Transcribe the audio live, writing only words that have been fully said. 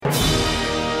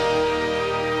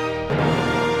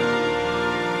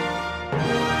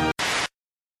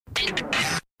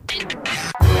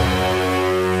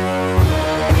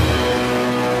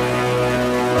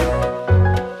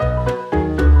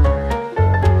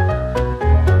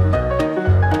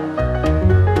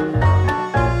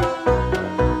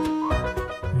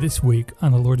This week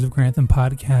on the Lords of Grantham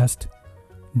podcast,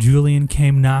 Julian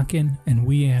came knocking and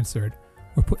we answered.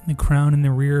 We're putting the crown in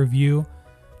the rear view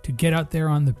to get out there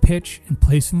on the pitch and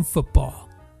play some football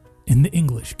in the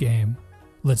English game.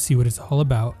 Let's see what it's all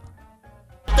about.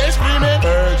 They screaming,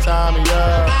 Ferg time me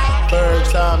up,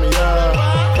 Ferg time me up,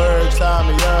 Ferg time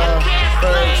me up,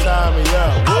 Ferg time me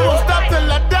up. I won't stop till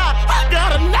I die. I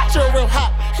got a natural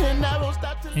hot, and I won't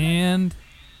stop till. And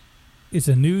it's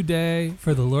a new day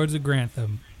for the Lords of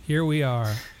Grantham. Here we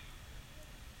are.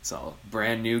 It's a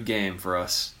brand new game for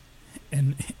us.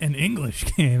 An English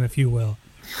game, if you will.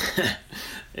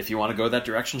 If you want to go that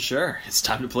direction, sure. It's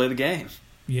time to play the game.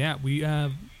 Yeah,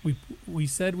 we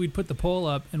said we'd put the poll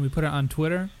up and we put it on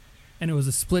Twitter, and it was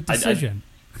a split decision.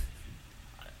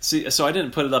 See, so I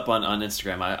didn't put it up on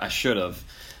Instagram. I should have.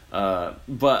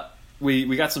 But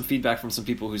we got some feedback from some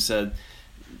people who said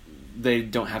they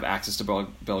don't have access to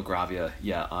Belgravia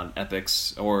yet on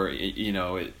Epix, or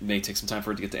it may take some time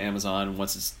for it to get to Amazon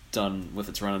once it's done with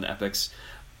its run on Epix.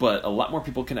 But a lot more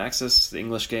people can access the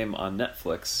English game on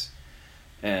Netflix,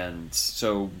 and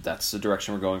so that's the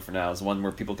direction we're going for now. Is one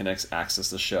where people can access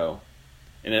the show,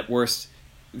 and at worst,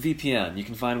 VPN. You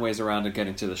can find ways around it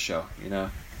getting to the show.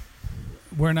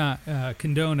 We're not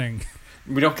condoning.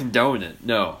 We don't condone it.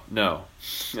 No.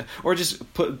 Or just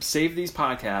save these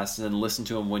podcasts and then listen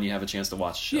to them when you have a chance to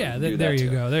watch the show. Yeah, there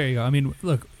you go. I mean,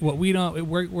 look, what we don't,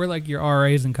 we're like your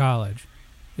RAs in college.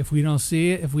 If we don't see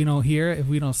it, if we don't hear it, if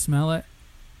we don't smell it,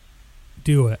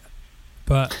 do it.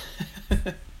 But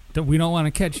we don't want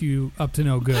to catch you up to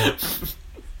no good.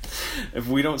 If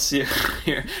we don't see it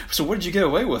here, so what did you get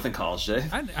away with in college,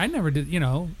 Dave? I never did.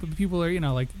 People are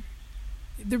like.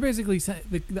 They're basically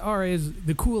the RAs,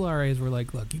 the cool RAs were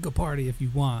like, look, you go party if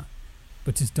you want,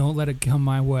 but just don't let it come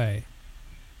my way.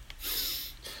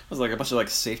 Was like a bunch of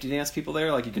safety dance people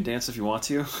there, like you can dance if you want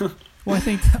to. Well, I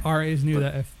think the RAs knew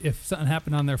that if something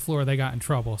happened on their floor, they got in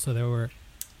trouble, so they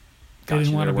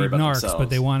didn't want to be narcs,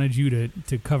 but they wanted you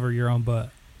to cover your own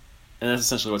butt. And that's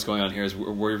essentially what's going on here. Is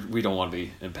we don't want to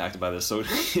be impacted by this, so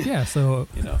yeah, so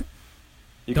you don't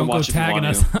can watch go tagging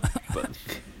us. But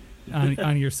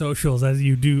on your socials as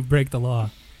you do break the law.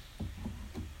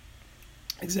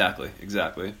 Exactly.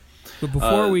 But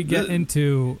before we get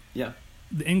into the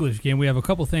English game, we have a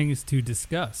couple things to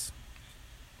discuss.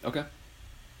 Okay.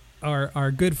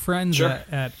 Our good friends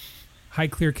at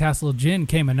Highclere Castle Gin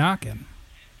came a knocking.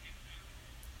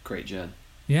 Great gin.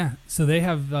 Yeah, so they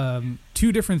have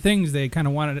two different things they kind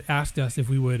of wanted to ask us if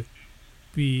we would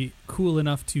be cool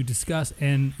enough to discuss,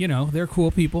 and they're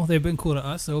cool people. They've been cool to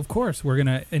us, so of course we're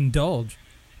gonna indulge.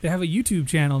 They have a YouTube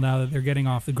channel now that they're getting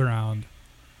off the ground.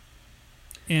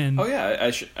 And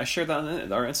I shared that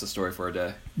on our Insta story for a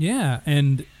day. Yeah,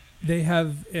 and they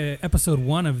have episode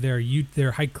 1 of their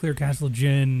Highclere Castle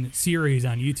Gin series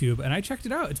on YouTube, and I checked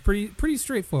it out. It's pretty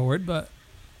straightforward, but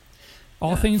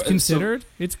all things considered,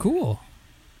 it's cool.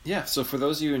 Yeah, so for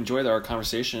those of you who enjoyed our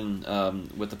conversation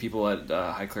with the people at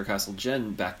Highclere Castle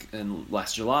Gin back in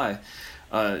last July,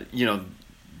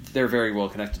 they're very well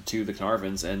connected to the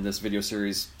Carnarvons, and this video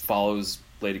series follows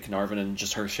Lady Carnarvon and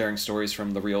just her sharing stories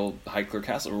from the real Highclere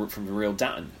Castle, from the real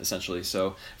Downton, essentially.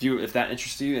 So if that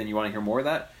interests you and you want to hear more of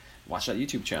that, watch that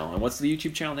YouTube channel. And what's the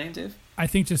YouTube channel name, Dave? I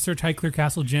think just search Highclere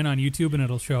Castle Gin on YouTube and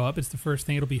it'll show up. It's the first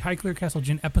thing. It'll be Highclere Castle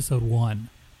Gin episode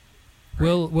 1. Right.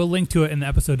 We'll link to it in the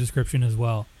episode description as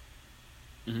well.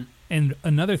 Mm-hmm. And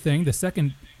another thing, the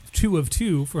second 2 of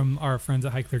 2 from our friends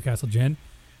at Highclere Castle Gin,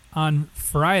 on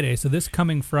Friday, so this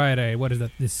coming Friday, what is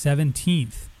that, the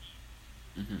 17th,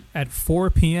 at 4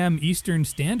 p.m. Eastern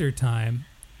Standard Time,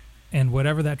 and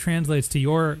whatever that translates to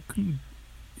your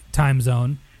time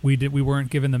zone, we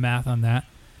weren't given the math on that,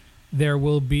 there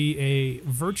will be a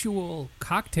virtual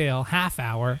cocktail half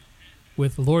hour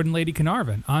with Lord and Lady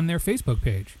Carnarvon on their Facebook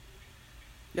page.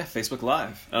 Yeah, Facebook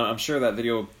Live. I'm sure that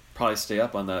video will probably stay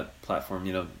up on that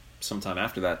platform, sometime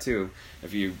after that too,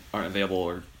 if you aren't available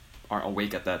or aren't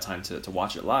awake at that time to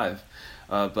watch it live.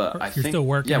 But I think still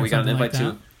working. Yeah, we got an invite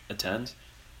to attend.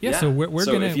 Yeah, so we're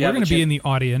gonna be in the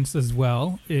audience as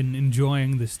well, in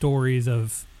enjoying the stories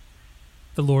of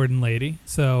the Lord and Lady.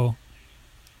 So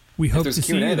we hope to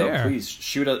see you there. Please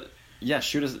shoot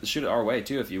it our way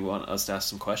too if you want us to ask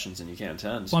some questions and you can't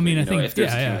attend. Well, I mean, I think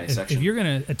if you're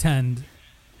gonna attend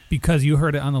because you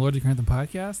heard it on the Lords of Grantham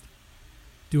podcast,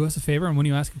 do us a favor, and when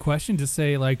you ask a question, just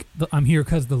say I'm here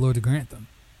because of the Lords of Grantham.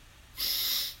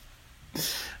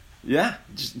 Yeah,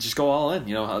 just go all in.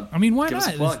 I mean, why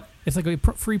not? It's like a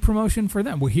free promotion for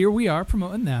them. Well, here we are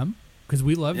promoting them because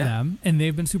we love them, and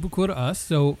they've been super cool to us.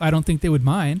 So I don't think they would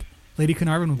mind. Lady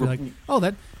Carnarvon would be like, "Oh,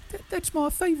 that's my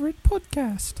favorite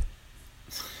podcast."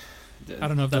 I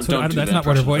don't know if that's Don't that's do not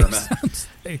what her the voice impression sounds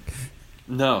like.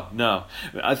 No.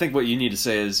 I think what you need to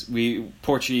say is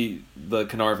Porchy the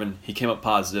Carnarvon, he came up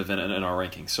positive in our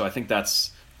rankings. So I think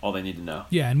that's all they need to know.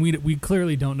 Yeah, and we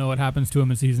clearly don't know what happens to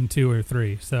him in season 2 or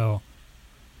 3. So,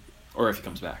 or if he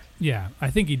comes back. Yeah, I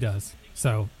think he does.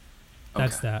 So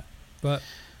that's that. But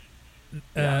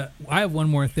I have one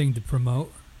more thing to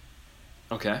promote.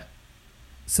 Okay.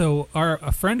 So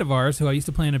a friend of ours who I used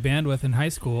to play in a band with in high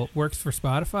school works for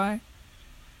Spotify.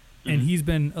 And he's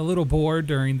been a little bored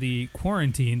during the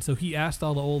quarantine, so he asked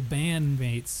all the old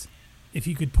bandmates if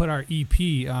he could put our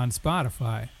EP on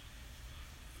Spotify.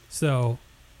 So,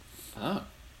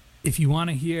 if you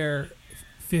want to hear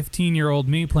 15-year-old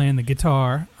me playing the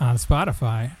guitar on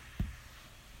Spotify,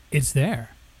 it's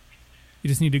there. You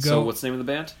just need to go. So, what's the name of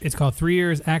the band? It's called 3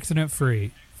 Years Accident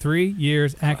Free. 3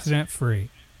 Years Accident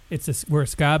Free. We're a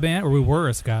ska band, or we were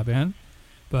a ska band,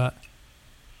 but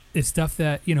it's stuff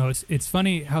that, it's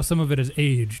funny how some of it has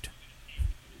aged.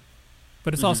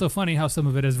 But it's also funny how some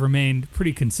of it has remained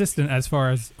pretty consistent as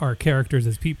far as our characters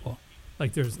as people.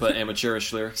 But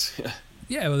amateurish lyrics.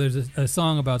 Yeah, well, there's a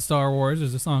song about Star Wars,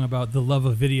 there's a song about the love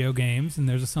of video games, and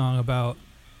there's a song about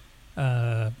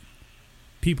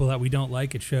people that we don't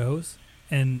like at shows.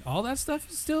 And all that stuff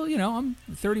is still, I'm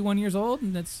 31 years old,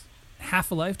 and that's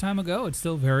half a lifetime ago. It's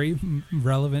still very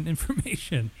relevant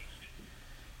information.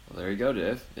 Well, there you go,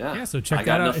 Dave. Yeah. So check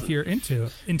that out if you're into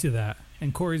that.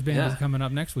 And Corey's band is coming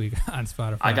up next week on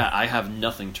Spotify. I have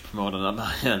nothing to promote on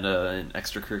my end, an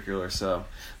extracurricular, so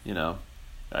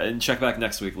and check back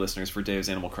next week, listeners, for Dave's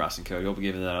Animal Crossing code. We'll be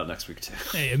giving that out next week too.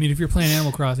 Hey, I mean, if you're playing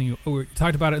Animal Crossing, we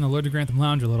talked about it in the Lord of Grantham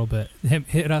Lounge a little bit.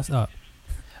 Hit us up.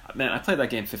 Man, I played that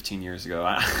game 15 years ago.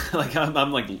 I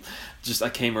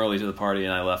came early to the party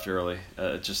and I left early.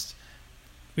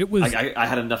 It was. I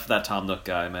had enough of that Tom Nook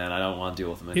guy, man. I don't want to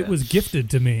deal with him again. It was gifted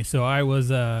to me, so I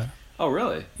was. Oh,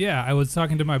 really? Yeah, I was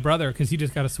talking to my brother because he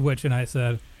just got a Switch, and I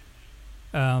said,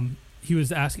 he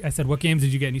was asking. I said, "What games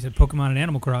did you get?" And he said, "Pokemon and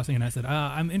Animal Crossing." And I said,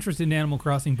 "I'm interested in Animal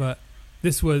Crossing, but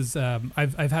this was.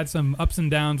 I've had some ups and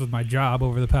downs with my job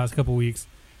over the past couple weeks,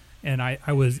 and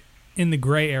I was in the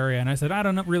gray area, and I said, I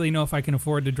don't really know if I can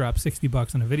afford to drop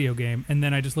 $60 on a video game. And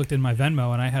then I just looked in my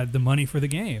Venmo, and I had the money for the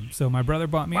game. So my brother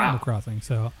bought me Animal Crossing.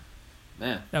 So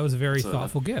man, that was a very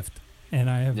thoughtful gift. And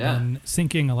I have been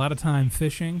sinking a lot of time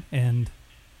fishing and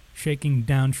shaking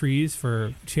down trees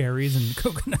for cherries and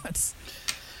coconuts.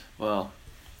 Well,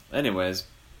 anyways,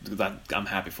 I'm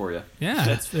happy for you.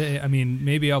 Yeah, I mean,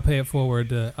 maybe I'll pay it forward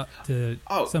to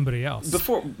somebody else.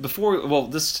 Before, well,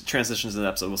 this transitions to the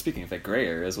episode. Well, speaking of that gray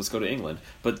areas, let's go to England.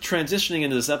 But transitioning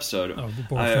into this episode,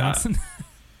 Boris Johnson.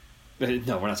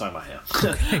 No, we're not talking about him.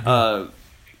 Okay,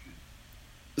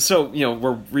 so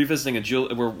we're visiting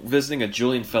a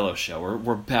Julian Fellows show.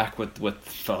 We're back with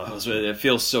Fellows. It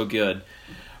feels so good.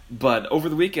 But over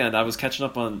the weekend, I was catching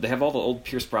up on. They have all the old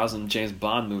Pierce Brosnan, James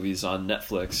Bond movies on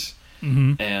Netflix.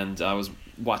 Mm-hmm. And I was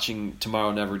watching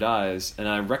Tomorrow Never Dies, and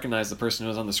I recognized the person who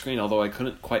was on the screen, although I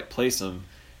couldn't quite place him.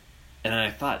 And I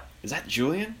thought, is that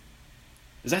Julian?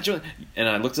 And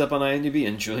I looked up on IMDb,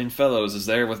 and Julian Fellows is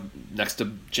there next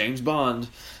to James Bond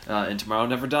in Tomorrow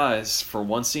Never Dies for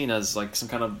one scene as like some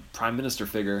kind of prime minister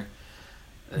figure.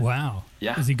 Wow.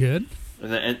 Yeah. Is he good?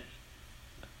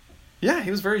 Yeah, he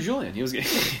was very Julian. He was. He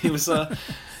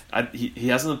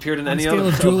hasn't appeared in any other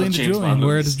of Julian James to Julian, Bond movies.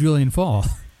 Where does Julian fall?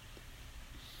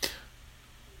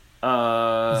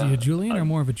 Is he a Julian or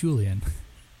more of a Julian?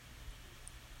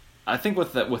 I think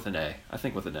with an A.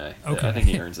 Okay. I think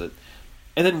he earns it.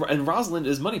 And Rosalind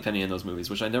is Moneypenny in those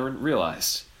movies, which I never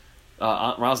realized.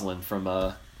 Aunt Rosalind from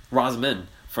Rosamund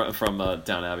from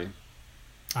Downton Abbey.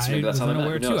 So I was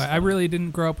unaware too. I really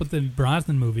didn't grow up with the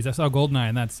Brosnan movies. I saw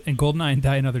Goldeneye, and Goldeneye and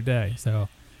Die Another Day. So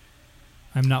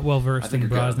I'm not well versed in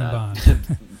Brosnan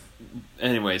Bond.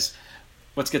 Anyways.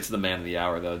 Let's get to the man of the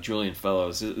hour, though. Julian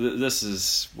Fellows. This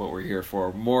is what we're here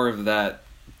for. More of that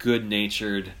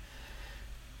good-natured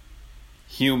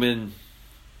human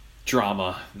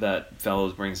drama that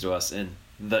Fellows brings to us in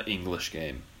The English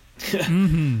Game.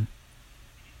 Mm-hmm.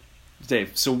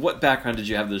 Dave, so what background did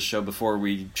you have to this show before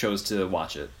we chose to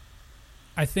watch it?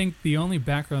 I think the only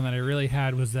background that I really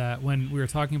had was that when we were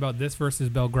talking about this versus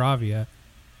Belgravia,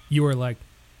 you were like,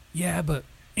 yeah, but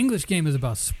English Game is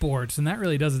about sports, and that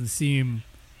really doesn't seem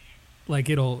like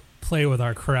it'll play with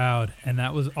our crowd, and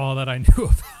that was all that I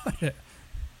knew about it.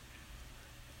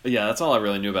 Yeah, that's all I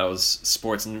really knew about was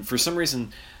sports, and for some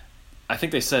reason, I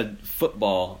think they said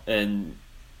football, and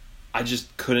I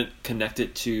just couldn't connect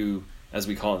it to, as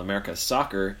we call it in America,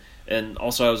 soccer, and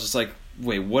also I was just like,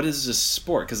 wait, what is this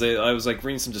sport? Because I was like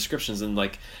reading some descriptions, and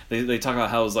like they talk about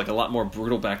how it was like a lot more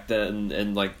brutal back then,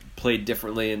 and like played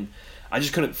differently, and I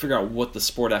just couldn't figure out what the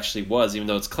sport actually was, even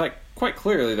though it's quite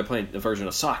clearly they're playing a version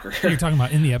of soccer. You're talking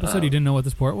about in the episode, you didn't know what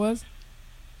the sport was?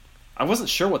 I wasn't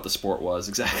sure what the sport was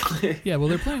exactly. Yeah, well,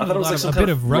 they're playing I thought it was like a bit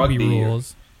of rugby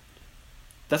rules.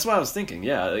 That's what I was thinking.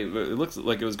 Yeah, it looked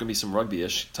like it was going to be some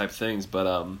rugby-ish type things,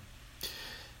 but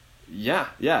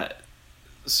yeah.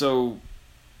 So,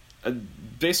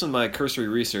 based on my cursory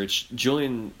research,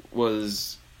 Julian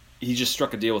he just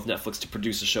struck a deal with Netflix to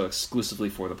produce a show exclusively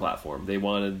for the platform. They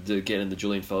wanted to get in the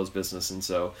Julian Fellows business, and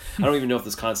so I don't even know if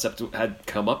this concept had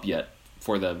come up yet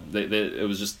for them. It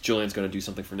was just Julian's going to do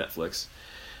something for Netflix,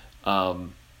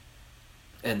 and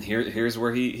here's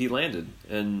where he landed.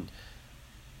 And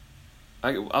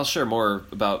I'll share more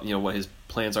about what his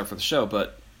plans are for the show,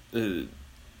 but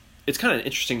it's kind of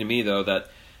interesting to me though that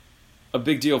a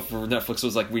big deal for Netflix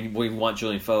was like we want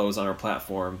Julian Fellows on our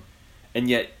platform, and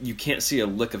yet you can't see a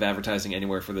lick of advertising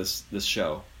anywhere for this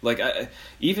show. Like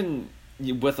even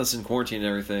with us in quarantine and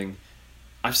everything,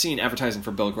 I've seen advertising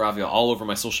for Belgravia all over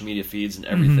my social media feeds and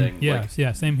everything. Mm-hmm.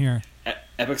 Yeah, same here.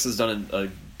 Epix has done a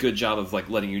good job of like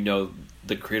letting you know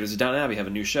the creators of Downton Abbey have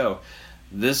a new show.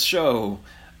 This show,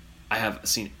 I have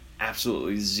seen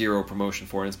absolutely zero promotion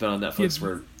for, and it's been on Netflix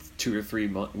for 2 or 3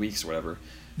 weeks or whatever.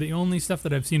 The only stuff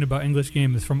that I've seen about English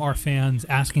Game is from our fans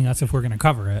asking us if we're going to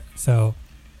cover it. So,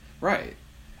 right,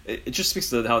 it just speaks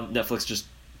to how Netflix just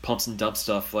pumps and dumps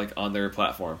stuff like on their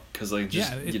platform because like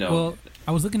just Well,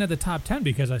 I was looking at the top 10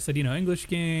 because I said English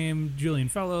Game, Julian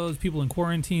Fellows, People in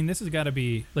Quarantine. This has got to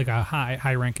be like a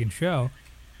high ranking show,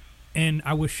 and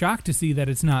I was shocked to see that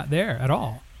it's not there at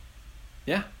all.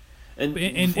 Yeah. And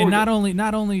not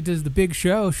only does the Big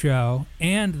Show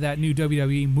and that new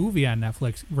WWE movie on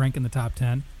Netflix rank in the top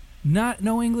 10,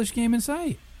 no English Game in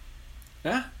sight.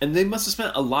 Yeah, and they must have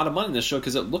spent a lot of money on this show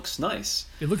because it looks nice.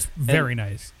 It looks very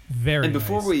nice, very. And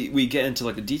before nice. we get into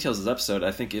like the details of the episode,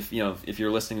 I think if you're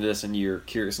listening to this and you're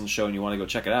curious on the show and you want to go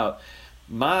check it out,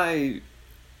 my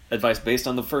advice based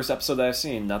on the first episode that I've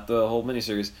seen, not the whole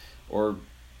miniseries or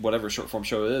whatever short form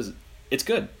show it is, it's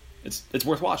good. It's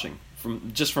worth watching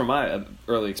from my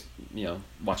early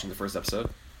watching the first episode.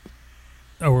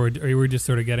 Oh, or you were just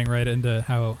sort of getting right into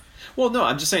how. Well, no,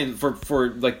 I'm just saying for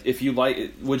like if you like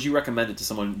it, would you recommend it to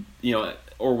someone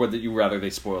or would you rather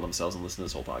they spoil themselves and listen to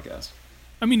this whole podcast?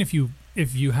 I mean, if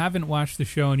you haven't watched the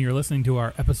show and you're listening to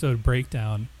our episode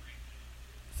breakdown,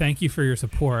 thank you for your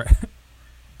support.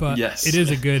 But yes, it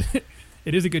is a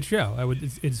good show.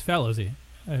 It's Fellowsy.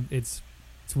 It's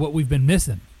what we've been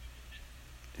missing.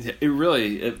 It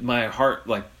really, my heart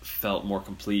like felt more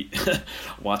complete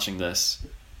watching this.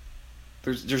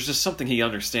 There's just something he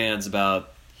understands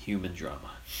about human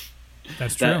drama.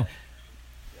 That's true.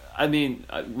 I mean,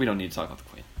 we don't need to talk about the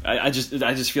Queen. I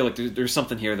just feel like there's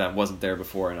something here that wasn't there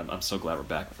before, and I'm so glad we're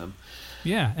back with him.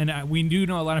 Yeah, and we do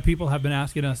know a lot of people have been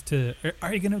asking us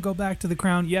are you going to go back to The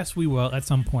Crown? Yes, we will at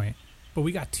some point. But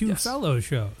we got 2 Fellows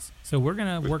shows, so we're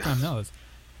going to work on those.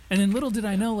 And then little did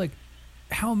I know, like,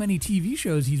 how many TV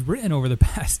shows he's written over the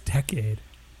past decade.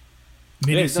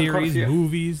 Miniseries,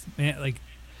 movies, man, like,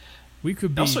 we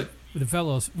could be... Also, the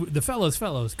Fellows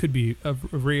could be a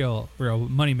real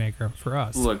moneymaker for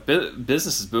us. Look,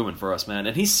 business is booming for us, man.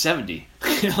 And he's 70.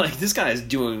 Like, this guy is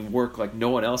doing work like no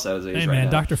one else at his age right now. Hey,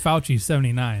 man, Dr. Fauci's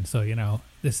 79, so,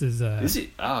 this is... Is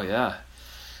he? Oh, yeah.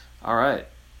 All right.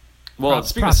 Well,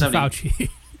 speaking of 70... Fauci.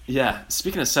 Yeah,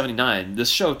 speaking of 79, this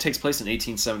show takes place in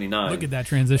 1879. Look at that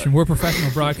transition. We're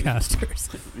professional broadcasters.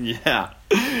 Yeah.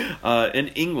 In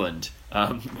England.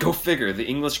 Go figure. The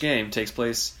English Game takes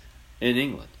place in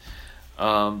England.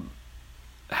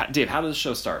 Dave, how did the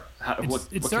show start?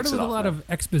 It started with a lot of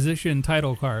exposition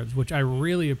title cards, which I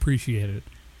really appreciated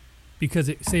because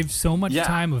it saved so much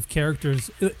time of characters.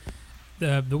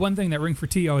 The one thing that Ring for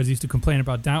Tea always used to complain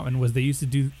about Downton was they used to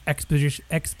do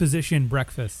exposition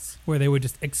breakfasts where they would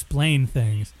just explain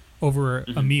things over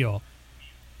a meal.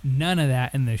 None of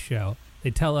that in this show.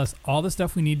 They tell us all the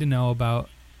stuff we need to know about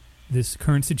this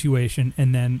current situation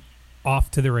and then off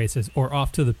to the races or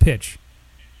off to the pitch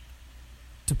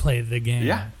to play the game.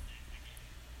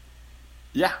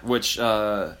 Yeah, which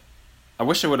I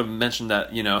wish I would have mentioned that,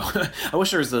 I wish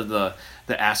there was the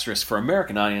asterisk for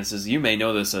American audiences. You may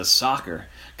know this as soccer,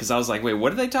 because I was like, wait,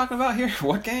 what are they talking about here?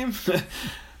 What game?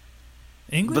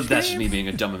 English But that's game? just me being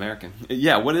a dumb American.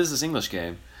 Yeah, what is this English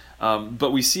game?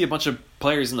 But we see a bunch of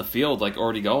players in the field, like,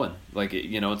 already going. Like,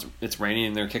 it's raining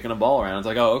and they're kicking a ball around. It's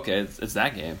like, oh, okay, it's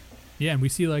that game. Yeah, and we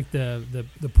see, like, the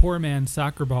poor man's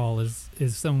soccer ball is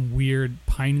some weird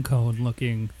pine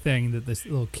cone-looking thing that this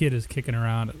little kid is kicking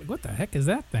around. Like, what the heck is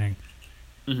that thing?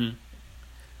 Mm-hmm.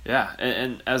 Yeah,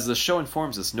 and as the show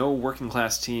informs us, no working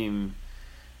class team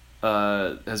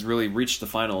has really reached the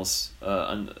finals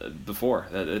before.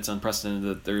 It's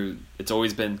unprecedented that it's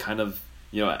always been kind of,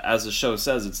 as the show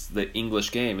says, it's the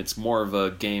English game. It's more of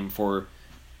a game for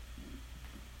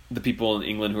the people in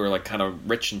England who are like kind of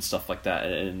rich and stuff like that,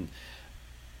 and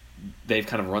they've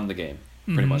kind of run the game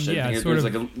pretty much. Yeah, there's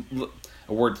like a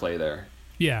wordplay there.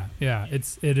 Yeah.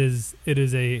 It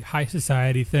is a high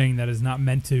society thing that is not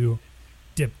meant to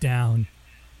dip down.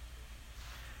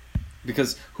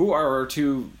 Because who are our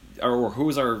two, or who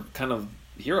is our kind of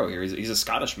hero here? He's a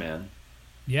Scottish man.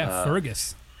 Yeah,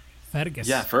 Fergus.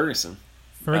 Yeah, Ferguson.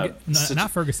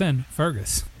 Not Ferguson.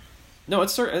 Fergus. No,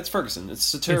 it's Ferguson. It's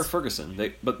Sir Ferguson. They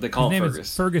call him Fergus.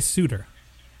 Is Fergus Suter.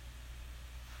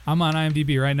 I'm on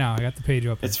IMDb right now. I got the page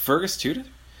open. It's Fergus Suter?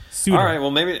 Suter. All right,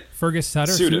 well maybe Fergus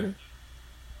Suter.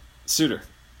 Suter.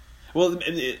 Well,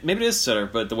 maybe it is Suter,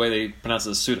 but the way they pronounce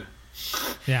it is Suter.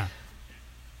 Yeah.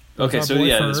 Okay, so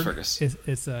yeah, it is Fergus.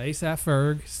 It's Asaph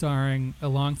Ferg starring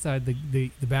alongside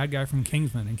the bad guy from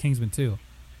Kingsman and Kingsman 2.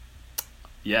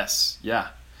 Yes, yeah.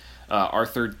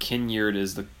 Arthur Kinnaird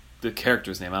is the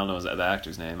character's name. I don't know the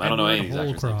actor's name. I don't know any of these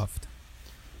actors' names.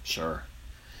 Sure.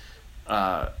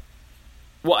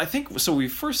 Well, I think so. We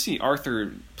first see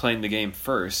Arthur playing the game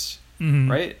first,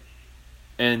 right?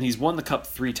 And he's won the cup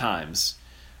 3 times.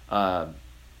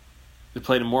 He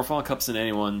played in more Fallen Cups than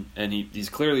anyone, and he's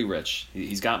clearly rich.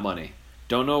 He's got money.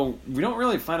 We don't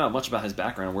really find out much about his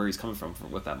background, where he's coming from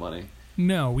with that money.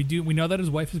 No, we do. We know that his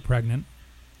wife is pregnant.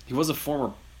 He was a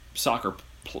former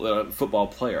football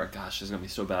player. Gosh, this is gonna be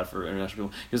so bad for international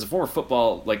people. He was a former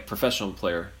football professional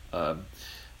player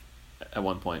at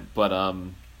one point, but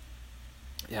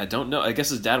yeah, I don't know. I guess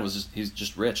his dad he's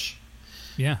just rich.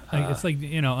 Yeah, it's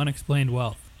unexplained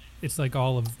wealth. It's like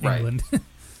all of England. Right.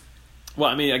 Well,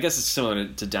 I mean, I guess it's similar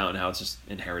to Downton, how it's just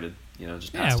inherited,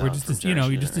 just passed down. Yeah, we're just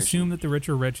you just assume that the rich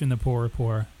are rich and the poor are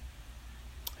poor.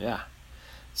 Yeah.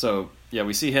 So yeah,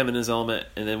 we see him in his element,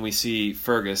 and then we see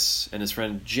Fergus and his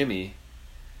friend Jimmy.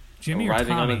 Jimmy or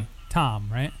Tommy? Tom,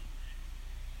 right?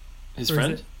 His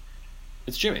friend?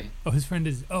 It's Jimmy. Oh, his friend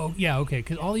is. Oh, yeah, okay.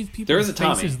 Because all these people. There is a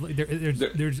Tommy.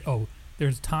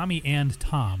 There's Tommy and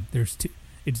Tom. There's two.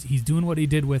 He's doing what he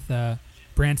did with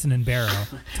Branson and Barrow.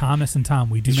 Thomas and Tom.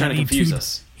 He's trying to confuse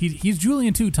us. He's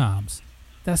Julian Two Toms.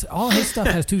 That's all his stuff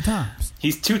has 2 Toms.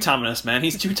 He's two-Tominous, man.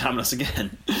 He's two-Tominous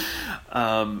again.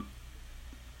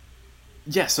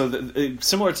 Yeah, so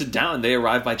similar to Downton, they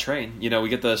arrive by train. We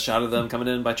get the shot of them coming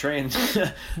in by train.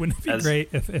 Wouldn't it be great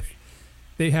if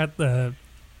they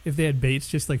had Bates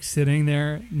just sitting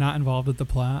there, not involved with the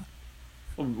plot?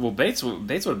 Well, Bates would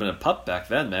have been a pup back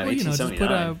then, man. Well,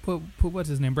 just put what's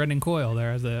his name, Brendan Coyle,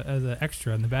 there as a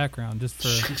extra in the background, just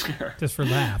for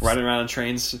laughs. Riding around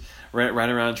trains for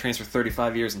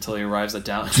 35 years until he arrives at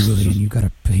Downton. Julian, you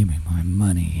gotta pay me my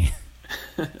money.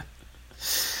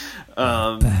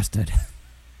 Bastard.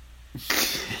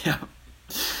 Yeah.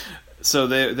 So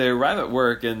they arrive at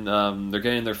work and they're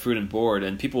getting their food and board,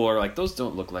 and people are like, "Those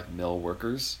don't look like mill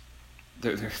workers."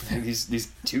 They're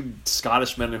these 2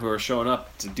 Scottish men who are showing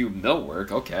up to do mill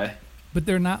work. Okay, but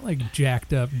they're not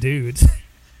jacked up dudes.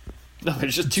 No, they're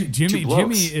just two Jimmy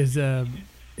blokes. is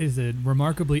a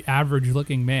remarkably average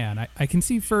looking man. I can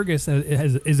see Fergus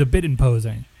is a bit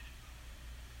imposing.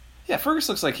 Yeah, Fergus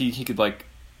looks like he could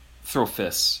throw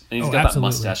fists, and he's got absolutely.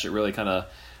 that mustache. It really kind of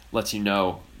lets you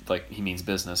know he means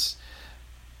business.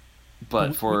 But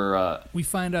we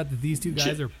find out that these 2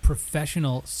 guys are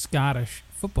professional Scottish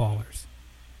footballers.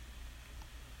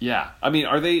 Yeah, I mean,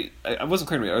 are they? I wasn't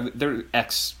clear to me. They're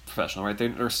ex-professional, right?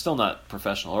 They're still not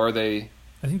professional, or are they?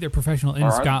 I think they're professional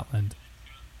in Scotland.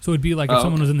 So it'd be like if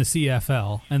someone was in the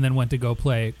CFL and then went to go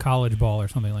play college ball or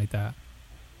something like that.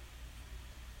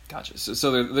 Gotcha.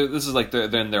 So this is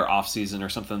they're in their off season or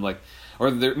something or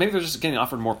maybe they're just getting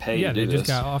offered more pay. Yeah, they just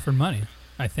got offered money.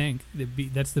 I think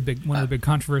that's one of the big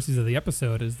controversies of the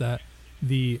episode is that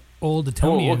the old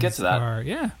Etonians we'll get to that. are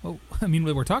I mean,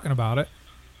 we're talking about it.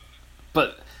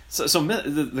 But so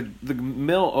the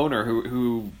mill owner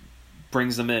who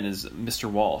brings them in is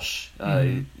Mr. Walsh.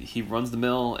 He runs the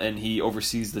mill and he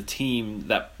oversees the team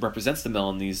that represents the mill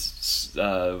in these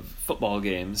football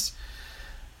games.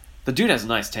 The dude has a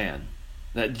nice tan.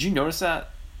 Did you notice that?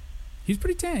 He's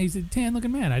pretty tan. He's a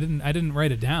tan-looking man. I didn't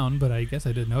write it down, but I guess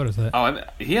I did notice it. Oh,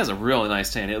 he has a really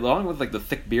nice tan, along with the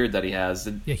thick beard that he has.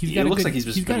 Yeah, he's got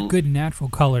a good natural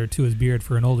color to his beard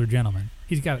for an older gentleman.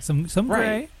 He's got some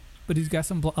gray, but he's got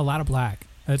a lot of black.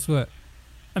 That's what.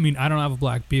 I mean, I don't have a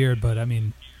black beard, but I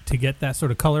mean, to get that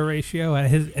sort of color ratio at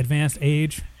his advanced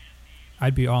age,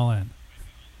 I'd be all in.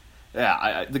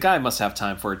 Yeah, the guy must have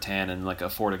time for a tan and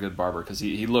afford a good barber because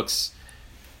he looks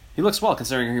He looks well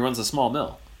considering he runs a small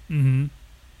mill. Mm-hmm.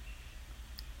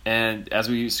 And as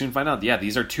we soon find out,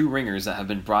 these are 2 ringers that have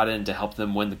been brought in to help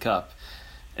them win the cup.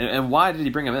 And why did he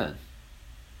bring them in?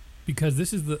 Because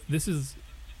this is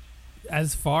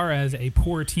as far as a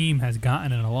poor team has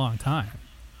gotten in a long time.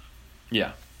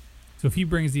 Yeah. So if he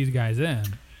brings these guys in,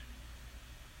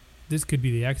 this could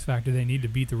be the X factor they need to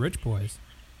beat the rich boys.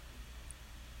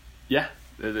 Yeah,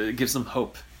 it gives them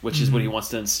hope, which is what he wants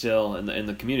to instill in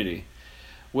the community,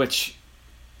 which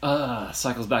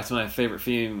cycles back to my favorite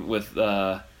theme with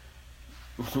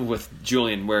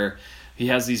Julian, where he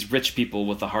has these rich people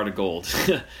with a heart of gold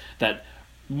that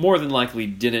more than likely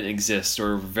didn't exist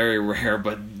or very rare,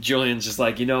 but Julian's just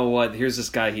like, you know what, here's this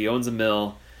guy, he owns a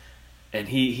mill, and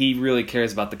he really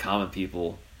cares about the common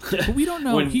people. But we don't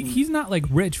know. He's not like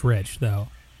rich though.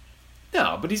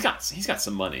 No, but he's got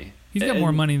some money. He's got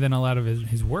more money than a lot of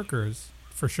his workers,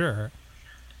 for sure.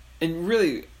 And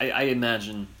really, I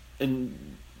imagine,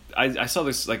 and I saw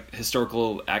this like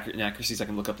historical inaccuracies I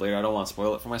can look up later. I don't want to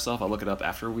spoil it for myself. I'll look it up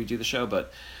after we do the show,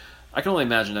 but I can only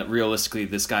imagine that realistically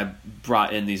this guy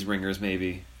brought in these ringers,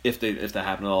 maybe, if that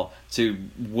happened at all, to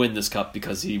win this cup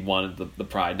because he wanted the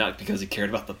pride, not because he cared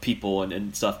about the people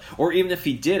and stuff. Or even if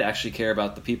he did actually care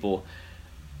about the people,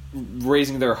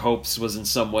 raising their hopes was in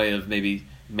some way of maybe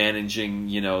managing,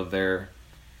 their,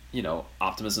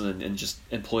 optimism and just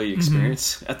employee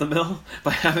experience at the mill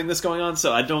by having this going on.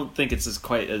 So I don't think it's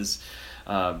quite as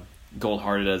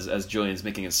gold-hearted as Julian's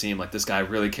making it seem. Like, this guy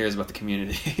really cares about the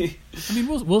community. I mean,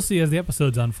 we'll see as the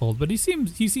episodes unfold, but he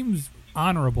seems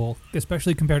honorable,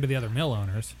 especially compared to the other mill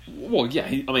owners. Well, yeah,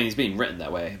 he's being written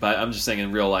that way, but I'm just saying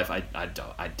in real life, I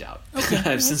doubt. Okay, I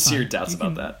have sincere doubts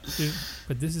about that.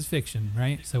 But this is fiction,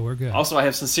 right? So we're good. Also, I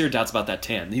have sincere doubts about that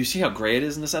tan. You see how gray it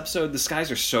is in this episode? The skies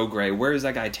are so gray. Where is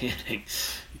that guy tanning?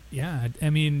 Yeah, I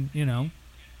mean,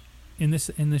 in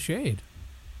the shade.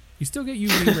 You still get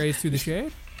UV rays through the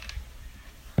shade?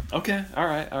 Okay, all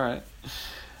right.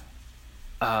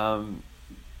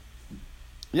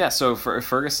 Yeah, so for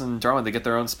Fergus and Darwin, they get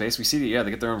their own space. We see they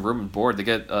get their own room and board. They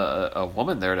get a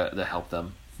woman there to help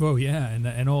them. Oh yeah,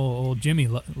 and old Jimmy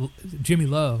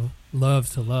Love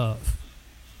loves to love.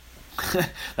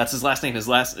 That's his last name.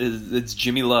 It's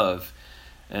Jimmy Love,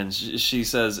 and she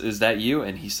says, "Is that you?"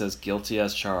 And he says, "Guilty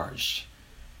as charged."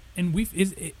 And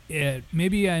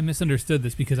maybe I misunderstood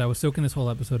this because I was soaking this whole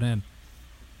episode in.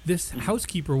 This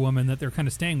housekeeper woman that they're kind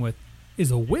of staying with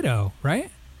is a widow, right?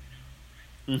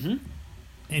 Mm-hmm.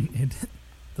 And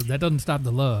that doesn't stop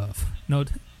the love. No.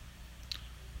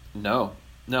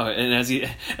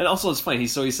 And also it's funny.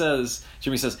 Jimmy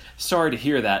says, "Sorry to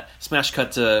hear that." Smash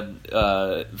cut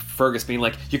to Fergus being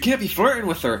like, "You can't be flirting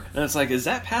with her." And it's like, is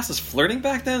that past as flirting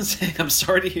back then? Saying, "I'm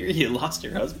sorry to hear you lost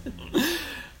your husband."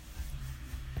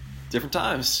 Different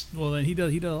times. Well, then he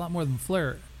did a lot more than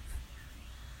flirt.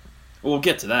 We'll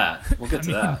get to that.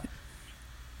 That.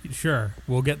 Sure,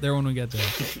 we'll get there when we get there.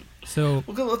 So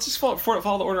let's just follow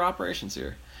the order of operations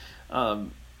here.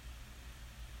 So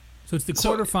it's the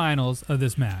quarterfinals of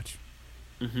this match.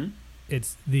 Mm-hmm.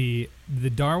 It's the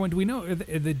Darwin. Do we know?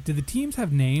 Do the teams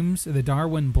have names? The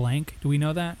Darwin blank. Do we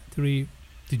know that? Did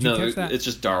you catch that? It's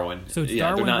just Darwin. So it's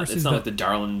Darwin versus it's not like the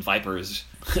Darwin Vipers.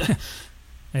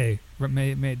 Hey,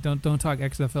 don't talk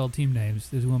XFL team names.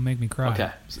 This will make me cry.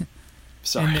 Okay.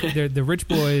 Sorry. And the rich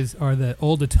boys are the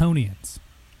Old Etonians.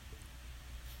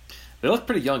 They look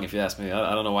pretty young, if you ask me.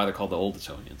 I don't know why they're called the Old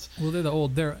Etonians. Well, they're the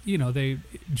old.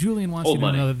 Julian wants old you to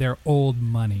money. know that they're old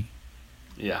money.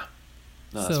 Yeah.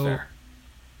 No, that's fair.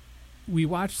 We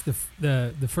watched the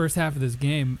first half of this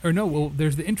game. Or no, well,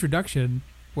 there's the introduction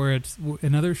where it's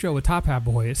another show with top hat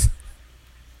boys.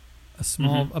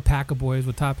 A pack of boys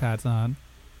with top hats on,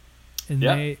 and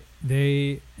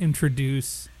they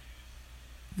introduce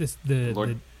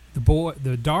the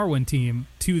Darwin team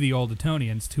to the Old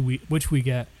Etonians, which we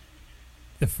get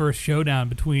the first showdown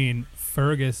between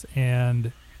Fergus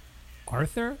and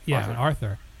Arthur. Yeah,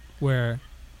 Arthur, where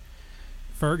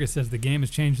Fergus says the game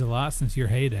has changed a lot since your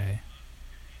heyday.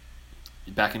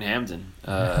 Back in Hamden,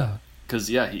 because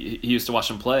he used to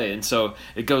watch him play, and so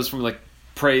it goes from like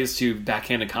praise to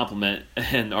backhanded compliment,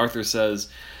 and Arthur says,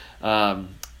 "Well,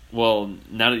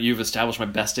 now that you've established my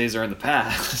best days are in the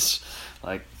past,"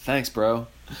 like, thanks, bro.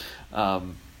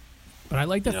 But I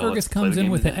like that Fergus comes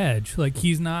in with the edge. Like,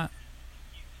 he's kind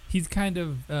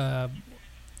of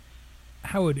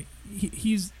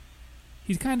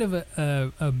he's kind of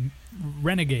a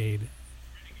renegade.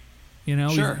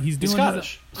 Sure. He's doing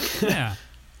Scottish. Yeah.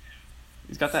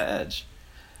 He's got that edge.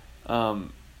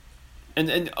 And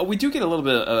we do get a little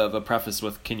bit of a preface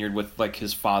with Kinyard with like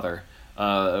his father,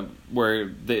 where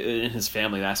in his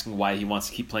family asking why he wants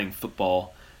to keep playing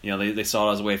football They saw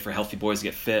it as a way for healthy boys to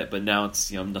get fit, but now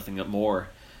it's nothing more.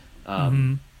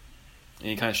 And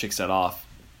he kind of shakes that off.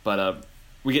 But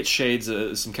we get shades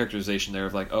of some characterization there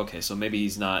of like, okay, so maybe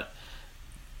he's not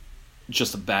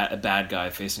just a bad guy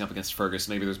facing up against Fergus.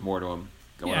 Maybe there's more to him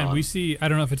going on. And we see, I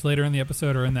don't know if it's later in the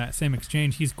episode or in that same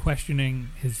exchange, he's questioning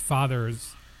his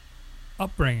father's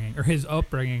upbringing, or his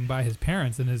upbringing by his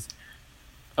parents and his...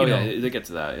 they get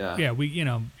to that, yeah.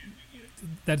 Yeah,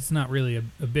 that's not really a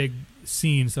big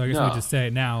scene, so I guess we just say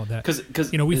it now that...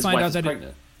 Because we his find wife out is that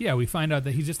pregnant. we find out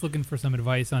that he's just looking for some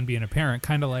advice on being a parent,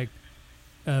 kind of like...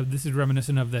 this is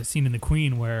reminiscent of that scene in The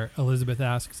Queen where Elizabeth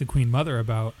asks the Queen Mother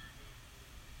about,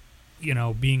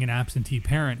 being an absentee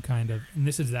parent, kind of. And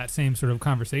this is that same sort of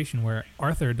conversation where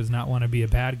Arthur does not want to be a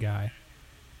bad guy.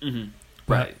 Mm-hmm.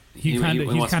 But Right. he's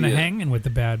kind of hanging with the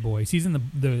bad boys. He's in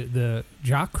the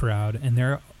jock crowd, and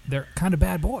they're kind of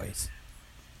bad boys.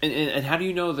 And how do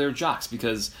you know they're jocks?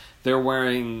 Because they're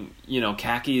wearing,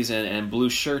 khakis and blue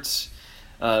shirts,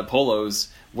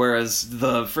 polos, whereas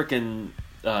the frickin'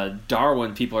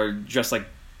 Darwin people are dressed like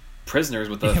prisoners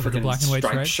with the frickin' black and white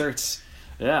striped stripes. shirts.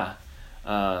 Yeah.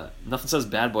 Nothing says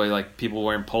bad boy like people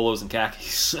wearing polos and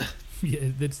khakis. Yeah,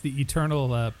 it's the eternal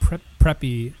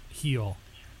preppy heel.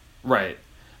 Right.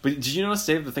 But did you notice,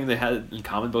 Dave, the thing they had in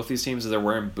common, both these teams, is they're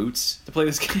wearing boots to play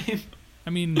this game?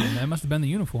 I mean, that must have been the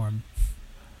uniform.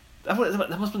 That must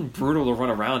have been brutal to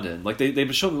run around in. Like,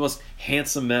 they've shown the most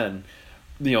handsome men,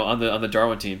 on the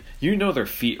Darwin team. Their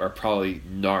feet are probably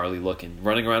gnarly looking.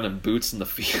 Running around in boots in the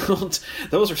field.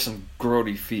 Those are some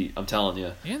grody feet, I'm telling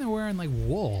you. And they're wearing, like,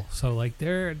 wool, so, like,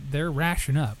 they're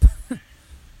rashing up.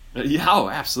 Yeah,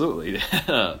 absolutely.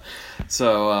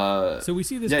 So we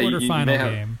see this quarterfinal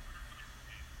game.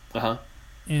 Uh-huh.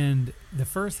 And the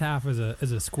first half is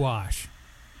a squash.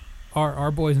 Our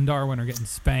boys in Darwin are getting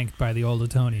spanked by the Old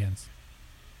Etonians.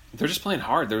 They're just playing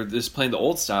hard. They're just playing the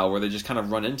old style where they just kind of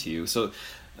run into you. So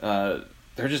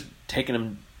they're just taking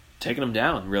them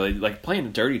down, really. Like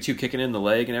playing dirty, too, kicking in the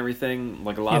leg and everything.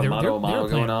 Like a lot of mano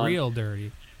going on. Real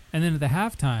dirty. And then at the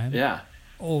halftime,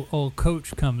 old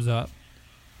coach comes up,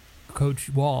 Coach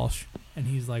Walsh, and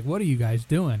he's like, "What are you guys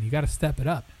doing? You got to step it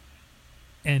up."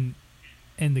 And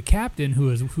the captain,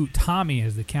 who Tommy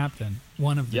is the captain,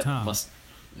 one of the Toms.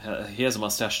 He has a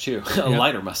mustache too, a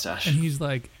lighter mustache. And he's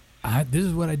like, "This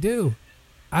is what I do.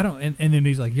 I don't." And then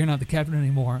he's like, "You're not the captain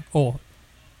anymore. Oh,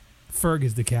 Ferg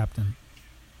is the captain."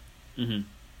 Mm-hmm.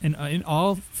 And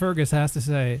all Fergus has to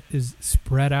say is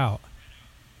spread out.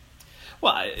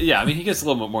 Well, yeah, I mean, he gets a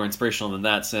little bit more inspirational than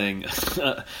that, saying,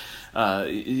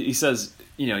 he says,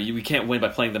 we can't win by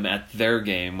playing them at their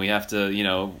game. We have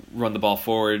to, run the ball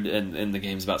forward, and the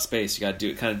game's about space. You got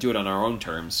to do it on our own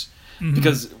terms. Mm-hmm.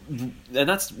 Because, and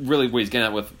that's really what he's getting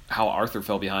at with how Arthur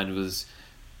fell behind, was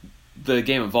the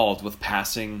game evolved with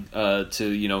passing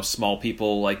to, small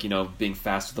people, like, being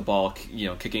fast with the ball,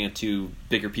 kicking it to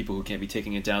bigger people who can't be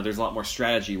taking it down. There's a lot more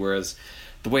strategy, whereas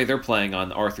the way they're playing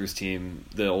on Arthur's team,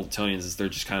 the Old Etonians, is they're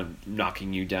just kind of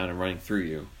knocking you down and running through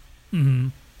you. Mm-hmm.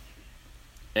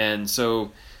 And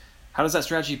so, how does that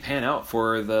strategy pan out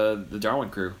for the Darwin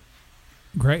crew?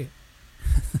 Great.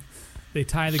 They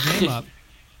tie the game up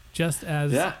just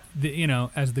as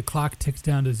as the clock ticks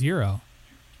down to 0.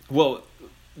 Well,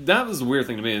 that was the weird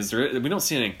thing to me, is we don't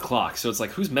see any clock, so it's like,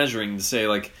 who's measuring to say,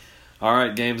 like, all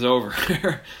right, game's over?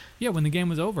 Yeah, when the game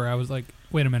was over, I was like,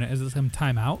 wait a minute, is this some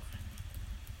timeout?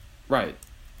 Right.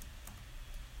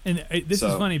 And this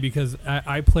is funny because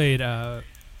I played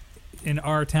in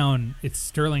our town. It's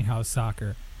Sterling House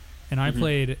soccer, and I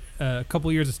played a couple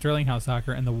years of Sterling House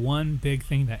soccer. And the one big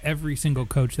thing that every single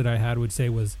coach that I had would say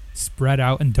was spread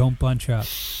out and don't bunch up.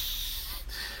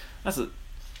 I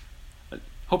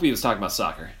hope he was talking about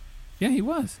soccer. Yeah, he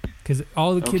was, because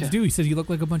all the kids do. He says you look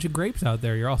like a bunch of grapes out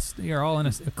there. You're all in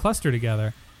a cluster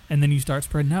together, and then you start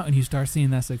spreading out, and you start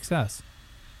seeing that success.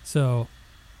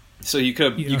 So you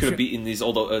could have beaten these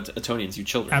old Etonians, you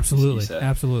children. Absolutely,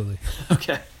 absolutely.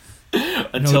 Okay.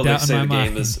 Until they say the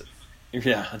game is,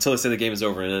 until they say the game is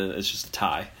over and it's just a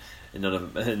tie, and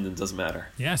and it doesn't matter.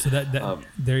 Yeah. So that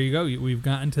there you go. We've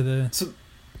gotten to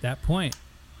that point.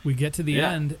 We get to the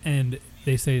end, and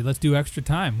they say, "Let's do extra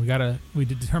time. We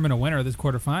determine a winner of this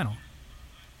quarterfinal."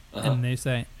 And they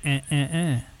say,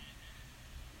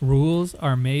 "Rules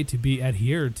are made to be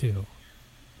adhered to."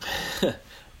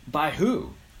 By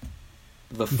who?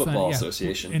 The Football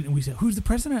Association. And we said, who's the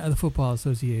president of the Football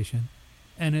Association?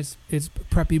 And it's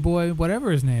Preppy Boy,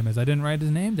 whatever his name is. I didn't write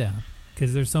his name down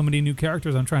because there's so many new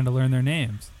characters. I'm trying to learn their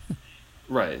names.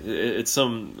 Right. It's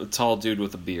some tall dude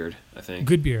with a beard, I think.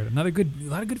 Good beard. A lot of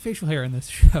good facial hair in this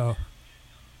show.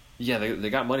 Yeah, they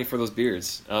got money for those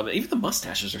beards. Even the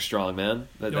mustaches are strong, man.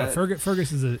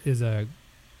 Fergus is a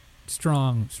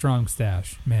strong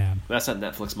stash, man. That's not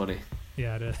Netflix money.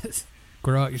 Yeah, it is.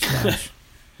 Grow out your stash.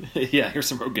 Yeah, here's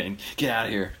some Rogaine. Get out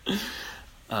of here.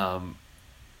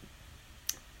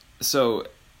 So,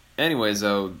 anyways,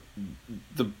 though,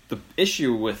 the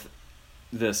issue with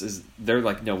this is they're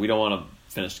like, no, we don't want to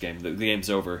finish the game. The game's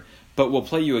over. But we'll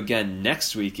play you again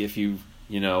next week if you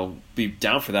be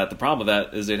down for that. The problem with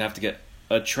that is they'd have to get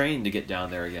a train to get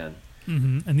down there again.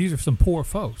 Mm-hmm. And these are some poor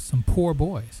folks, some poor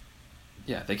boys.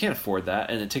 Yeah, they can't afford that,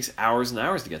 and it takes hours and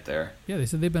hours to get there. Yeah, they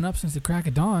said they've been up since the crack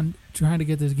of dawn trying to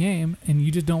get this game, and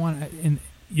you just don't want to. And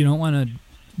you don't want to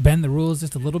bend the rules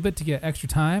just a little bit to get extra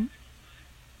time.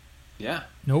 Yeah.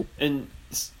 Nope. And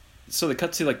so they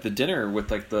cut to like the dinner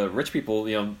with like the rich people.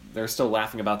 They're still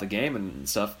laughing about the game and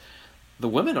stuff. The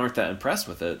women aren't that impressed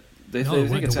with it. They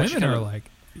think it's the women are kinda, like,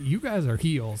 you guys are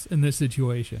heels in this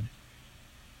situation.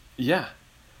 Yeah.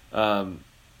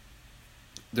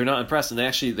 They're not impressed, and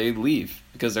they leave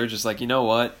because they're just like, you know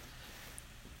what,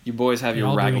 you boys have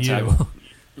your raggle tackle.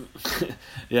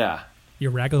 Yeah,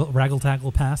 your raggle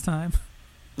tackle pastime.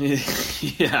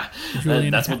 Yeah,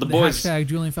 Julian, that's what the boys. Hashtag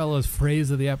Julian Fellowes phrase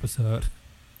of the episode.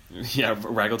 Yeah,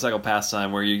 raggle tackle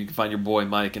pastime, where you can find your boy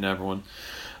Mike and everyone.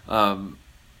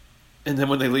 And then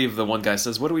when they leave, the one guy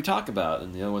says, "What do we talk about?"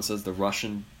 And the other one says, "The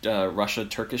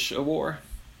Russia-Turkish war."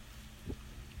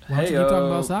 Why don't you keep talking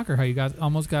about soccer? How you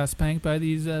almost got spanked by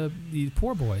these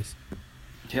poor boys?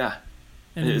 Yeah,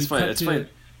 and it's funny. It's funny.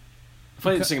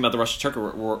 Funny to think about the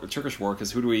Russia-Turkish war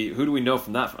because who do we know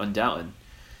from that? From Downton.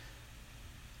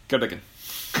 Kurgan.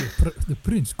 The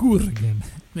Prince Kurgan.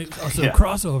 Also, a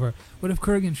crossover. What if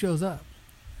Kurgan shows up?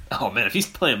 Oh man, if he's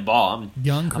playing ball,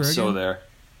 I'm so there.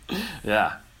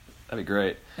 Yeah, that'd be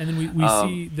great. And then we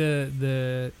see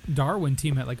the Darwin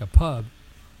team at like a pub,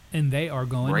 and they are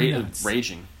going nuts,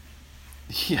 raging.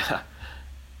 Yeah,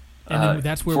 and then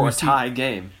that's where for a tie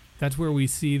game. That's where we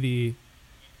see the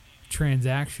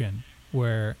transaction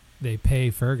where they pay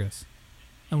Fergus,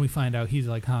 and we find out he's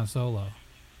like Han Solo.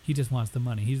 He just wants the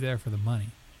money. He's there for the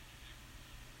money.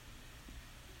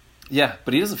 Yeah,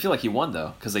 but he doesn't feel like he won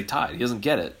though because they tied. He doesn't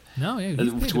get it. No, yeah.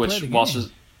 To which Walsh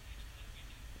is.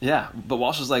 Yeah, but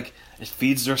Walsh is like, it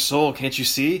feeds their soul, can't you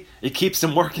see? It keeps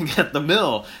them working at the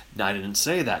mill. No, I didn't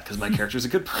say that because my character's a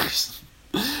good person.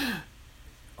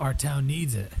 Our town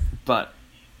needs it. But,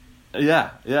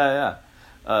 yeah.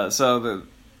 So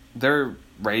they're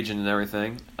raging and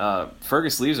everything.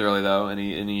 Fergus leaves early though, and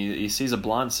he sees a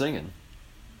blonde singing.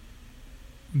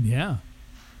 Yeah,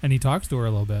 and he talks to her a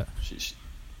little bit.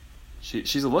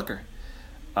 She's a looker.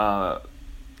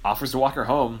 Offers to walk her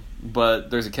home, but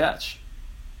there's a catch.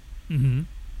 Mm-hmm.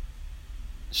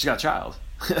 She's got a child.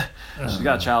 She's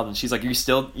got a child, and she's like, you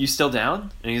still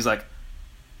down? And he's like,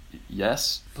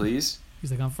 yes, please.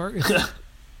 He's like, I'm Fergus.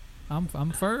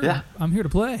 I'm Fergus. Yeah. I'm here to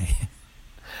play.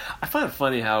 I find it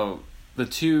funny how the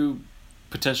two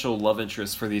potential love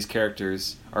interests for these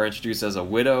characters are introduced as a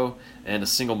widow and a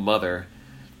single mother.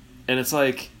 And it's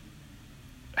like,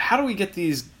 how do we get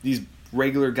these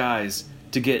regular guys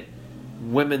to get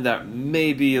women that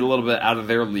may be a little bit out of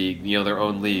their league, their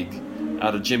own league,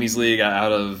 out of Jimmy's league,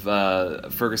 out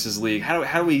of Fergus's league?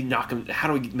 How do we knock them? How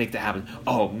do we make that happen?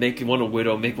 Oh, make one a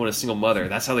widow, make one a single mother.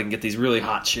 That's how they can get these really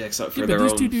hot chicks out for their own.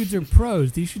 But these two dudes are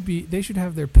pros. They should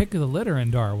have their pick of the litter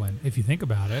in Darwin, if you think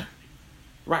about it.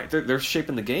 Right, they're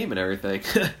shaping the game and everything.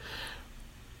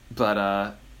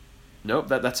 But nope,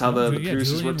 that's how the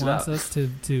producers worked it out. Julian wants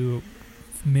us to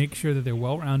make sure that they're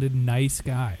well-rounded, nice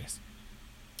guys.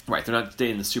 Right, they're not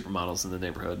dating the supermodels in the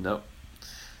neighborhood. Nope.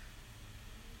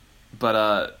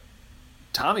 But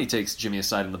Tommy takes Jimmy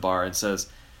aside in the bar and says,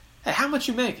 "Hey, how much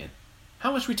you making?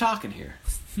 How much we talking here?"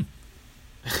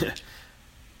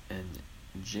 And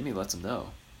Jimmy lets him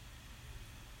know.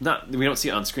 We don't see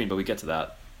it on screen, but we get to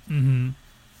that. Mm-hmm.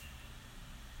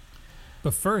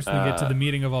 But first, we get to the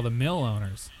meeting of all the mill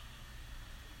owners.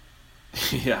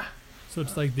 Yeah. So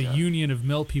it's like the union of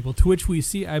mill people, to which we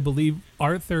see, I believe,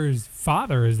 Arthur's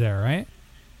father is there, right?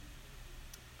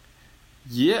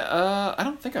 Yeah, I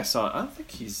don't think I saw it. I don't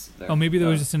think he's there. Oh, maybe there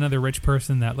was just another rich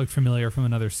person that looked familiar from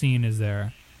another scene is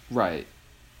there. Right.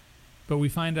 But we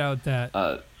find out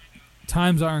that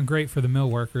times aren't great for the mill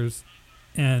workers,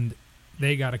 and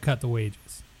they got to cut the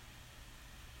wages.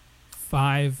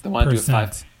 5%. They want to do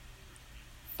a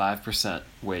 5%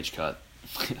 wage cut.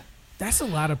 That's a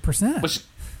lot of percent.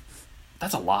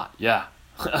 That's a lot, yeah.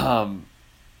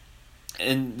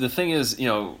 And the thing is,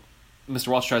 Mr.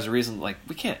 Walsh tries to reason, like,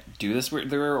 we can't do this.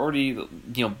 They're already,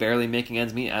 barely making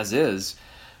ends meet as is.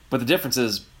 But the difference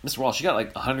is, Mr. Walsh, you got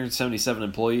like 177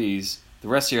 employees The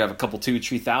rest of you have a couple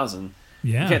 2,000-3,000.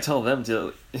 Yeah. You can't tell them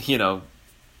to,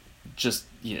 just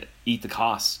eat the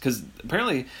costs, because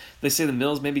apparently they say the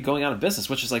mill's maybe going out of business,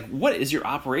 which is like, what is your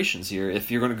operations here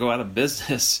if you're going to go out of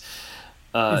business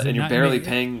and you're barely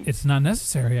paying? It's not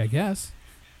necessary, I guess.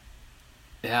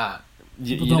 Yeah,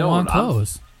 people don't want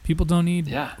clothes. People don't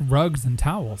need rugs and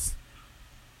towels.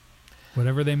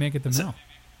 Whatever they make at the mill.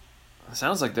 It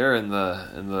sounds like they're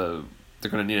they're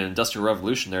going to need an industrial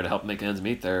revolution there to help make ends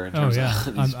meet there. In terms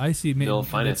of I see. Mill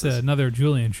finances. It's another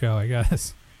Julian show, I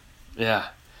guess. Yeah.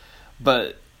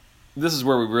 But this is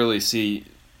where we really see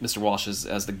Mr. Walsh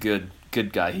as the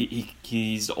good guy.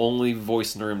 He's the only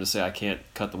voice in the room to say, I can't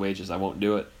cut the wages. I won't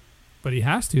do it. But he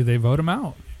has to. They vote him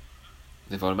out.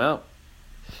 They vote him out.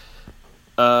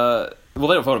 Well,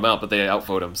 they don't vote him out, but they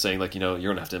outvote him, saying, like, you're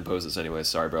going to have to impose this anyway.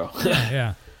 Sorry, bro.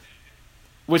 Yeah.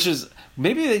 Which is,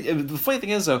 maybe, the funny thing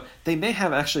is, though, they may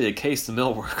have actually a case to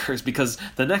mill workers, because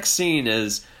the next scene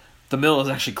is the mill is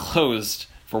actually closed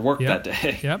for work that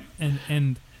day. Yep.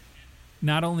 And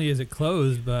not only is it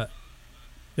closed, but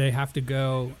they have to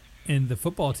go, and the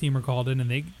football team are called in,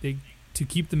 and they to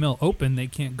keep the mill open, they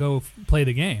can't go play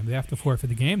the game. They have to forfeit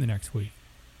the game the next week.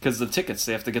 Because the tickets,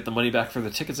 they have to get the money back for the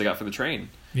tickets they got for the train.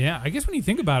 Yeah, I guess when you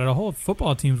think about it, a whole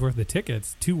football team's worth of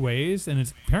tickets, 2 ways, and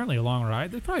it's apparently a long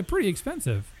ride. They're probably pretty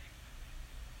expensive.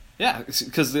 Yeah,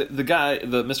 because the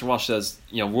Mr. Walsh says,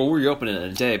 we'll reopen it in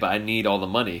a day, but I need all the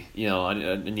money. I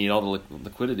need all the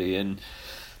liquidity, and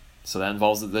so that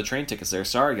involves the train tickets there.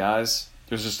 Sorry, guys,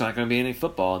 there's just not going to be any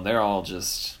football, and they're all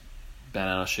just bent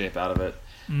out of shape out of it.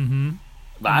 Mm-hmm.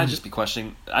 But I'd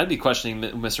be questioning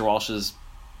Mr. Walsh's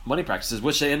money practices,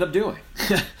 which they end up doing,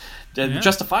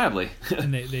 justifiably.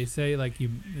 And they say, like,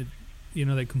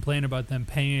 they complain about them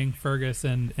paying Fergus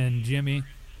and Jimmy,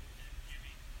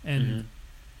 and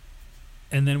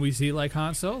and then we see, like,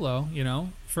 Han Solo,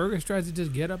 Fergus tries to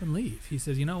just get up and leave. He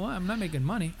says, you know what, I'm not making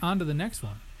money, on to the next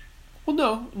one.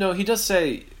 Well, no, he does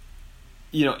say,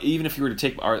 even if you were to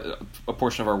take a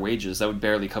portion of our wages, that would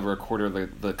barely cover a quarter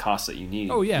of the costs that you need.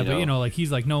 Oh yeah, but like,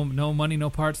 he's like, no money, no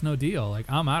parts, no deal. Like,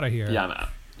 I'm out of here. Yeah, I'm out.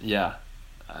 Yeah,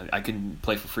 I can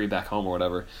play for free back home or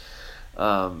whatever.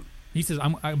 He says,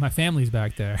 my family's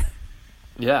back there.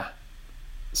 Yeah,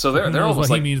 so they're almost what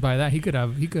like, he means by that. He could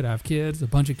have kids, a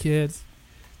bunch of kids.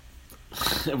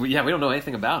 Yeah, we don't know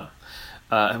anything about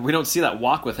him. We don't see that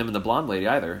walk with him and the blonde lady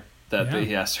either that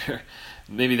he asked her.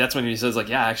 Maybe that's when he says, like,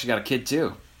 yeah, I actually got a kid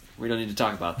too. We don't need to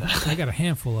talk about that. I got a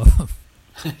handful of them.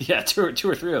 Yeah, two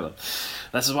or three of them.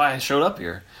 This is why I showed up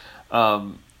here.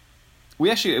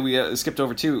 We skipped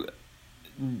over to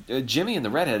Jimmy and the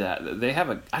redhead. They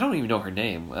have I don't even know her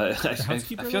name. I feel like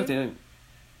they didn't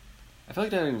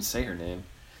even say her name.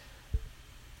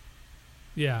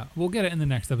 Yeah, we'll get it in the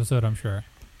next episode, I'm sure.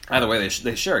 Either way,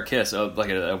 they share a kiss. Like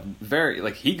a very,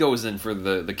 like, he goes in for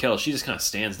the kill. She just kind of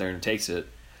stands there and takes it.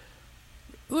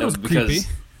 It was creepy.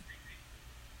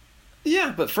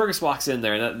 Yeah, but Fergus walks in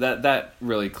there, and that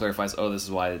really clarifies. Oh, this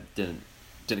is why it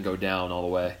didn't go down all the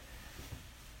way.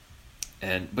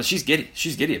 But she's giddy.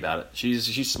 She's giddy about it.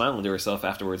 She's smiling to herself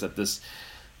afterwards that this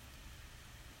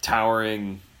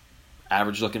towering,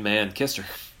 average-looking man kissed her.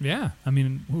 Yeah, I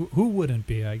mean, who wouldn't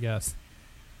be? I guess.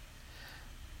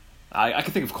 I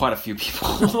can think of quite a few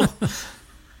people.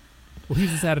 Well, he's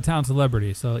this out-of-town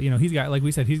celebrity, so he's got, like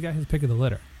we said, he's got his pick of the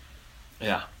litter.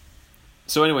 Yeah.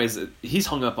 So, anyways, he's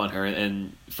hung up on her,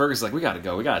 and Fergus is like, "We got to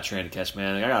go. We got a train to catch,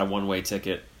 man. I got a one-way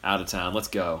ticket out of town. Let's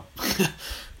go."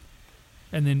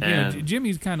 And then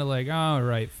Jimmy's kind of like, "All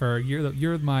right, Ferg,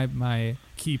 you're my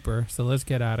keeper, so let's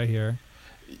get out of here."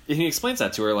 And he explains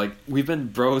that to her, like, we've been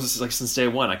bros like since day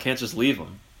one. I can't just leave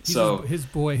him. He's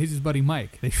his buddy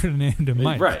Mike. They should have named him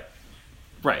Mike.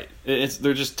 Right.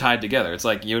 They're just tied together. It's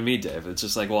like you and me, Dave. It's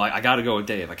just like, well, I got to go with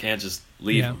Dave. I can't just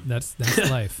leave him. Yeah,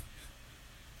 that's life.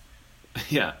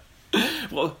 Yeah.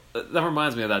 Well, that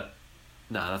reminds me of that.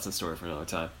 Nah, that's a story for another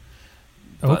time.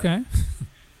 But, okay.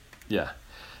 Yeah.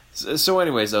 So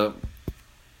anyways, the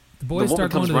boys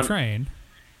start going to the train.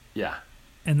 Yeah.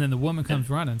 And then the woman comes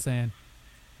running saying,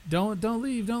 Don't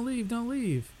leave, don't leave, don't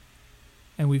leave.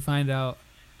 And we find out.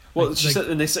 Well,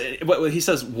 he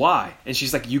says, why? And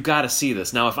she's like, you got to see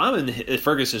this. Now, if I'm in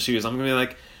Fergus's shoes, I'm going to be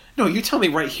like, no, you tell me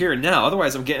right here and now.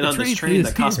 Otherwise, I'm getting on this train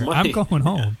that costs money. I'm going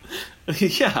home.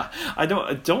 Yeah, I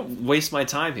don't waste my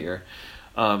time here.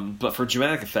 But for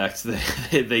dramatic effects,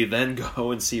 they then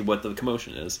go and see what the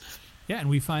commotion is. Yeah, and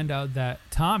we find out that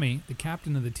Tommy, the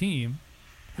captain of the team,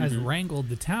 has wrangled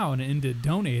the town into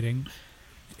donating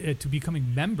to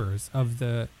becoming members of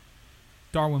the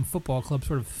Darwin Football Club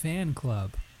sort of fan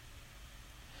club.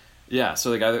 Yeah,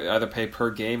 so like either pay per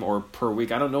game or per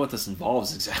week. I don't know what this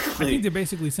involves exactly. I think they're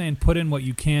basically saying put in what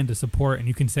you can to support, and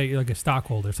you can say you're like a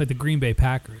stockholder. It's like the Green Bay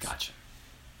Packers. Gotcha.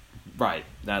 Right,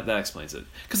 that explains it.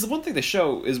 Because the one thing they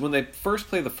show is when they first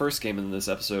play the first game in this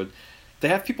episode, they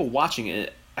have people watching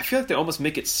it. I feel like they almost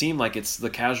make it seem like it's the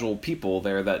casual people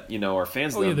there that are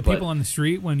fans. Oh, of them, yeah, the people on the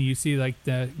street when you see like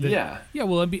the yeah.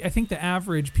 Well, I think the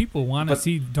average people want to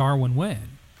see Darwin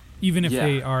win, even if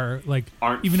they are like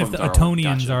even if the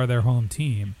Etonians are their home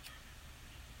team.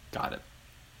 Got it.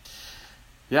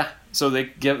 Yeah, so they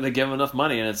give them enough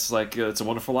money, and it's like it's a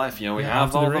wonderful life. We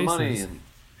have all the money,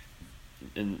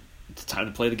 and it's time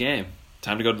to play the game.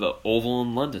 Time to go to the Oval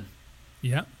in London.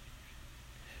 Yeah.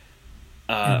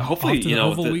 Hopefully, off to the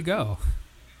Oval we go.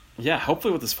 Yeah,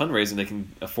 hopefully with this fundraising they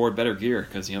can afford better gear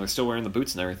because they're still wearing the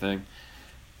boots and everything.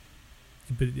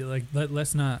 But like,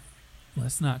 let's not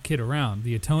kid around.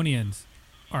 The Etonians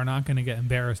are not going to get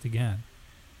embarrassed again.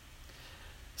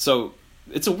 So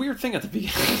it's a weird thing at the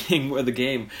beginning of the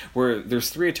game where there's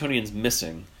 3 Etonians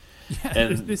missing. Yeah,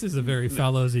 and this is a very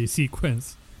Fallows-y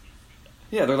sequence.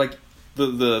 Yeah, they're like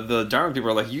the Darwin people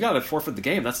are like, you got to forfeit the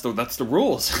game. That's the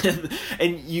rules.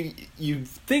 and you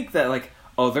think that like,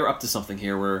 oh, they're up to something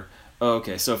here. Where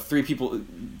okay, so if 3 people,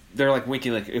 they're like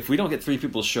winking like, if we don't get 3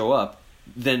 people to show up,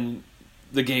 then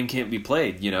the game can't be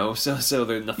played. So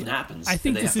there nothing happens. I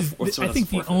think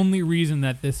the only reason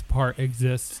that this part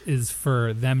exists is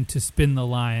for them to spin the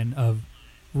line of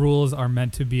rules are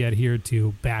meant to be adhered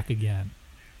to back again.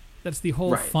 That's the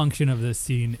whole function of this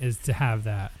scene, is to have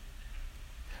that.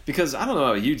 Because I don't know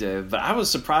about you, Dave, but I was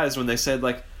surprised when they said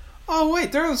like, oh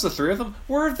wait, there's the 3 of them.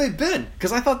 Where have they been?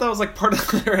 Because I thought that was like part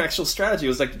of their actual strategy. It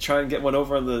was like to try and get one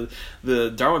over on the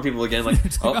Darwin people again. Like,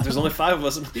 oh, there's only 5 of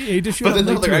us. But then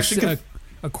they're actually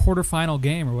a quarterfinal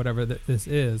game or whatever that this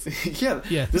is.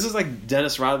 yeah. This is like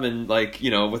Dennis Rodman, like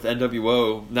with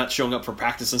NWO not showing up for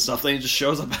practice and stuff. Then he just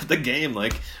shows up at the game,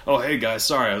 like, oh hey guys,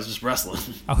 sorry, I was just wrestling.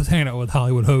 I was hanging out with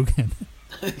Hollywood Hogan.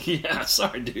 Yeah,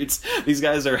 sorry dudes. These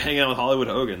guys are hanging out with Hollywood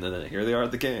Hogan, and then here they are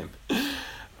at the game.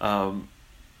 I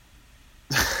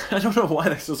don't know why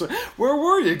they're so. Where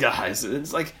were you guys?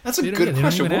 It's like that's a good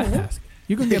question.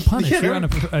 You can get punished. You're on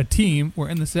a team. We're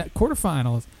in the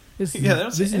quarterfinals. This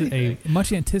is a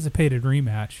much anticipated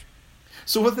rematch.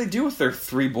 So what they do with their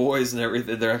 3 boys and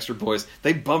their extra boys?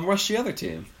 They bum rush the other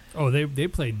team. Oh, they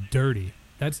played dirty.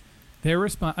 That's their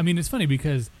response. I mean, it's funny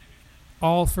because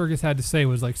all Fergus had to say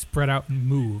was like spread out and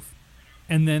move,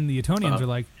 and then the Etonians are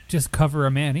like just cover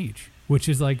a man each, which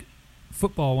is like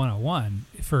football 101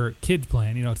 for kids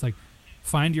playing. It's like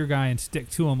find your guy and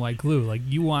stick to him like glue. Like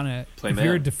you want to, if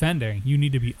you're defending, you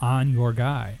need to be on your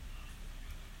guy.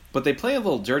 But they play a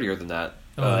little dirtier than that.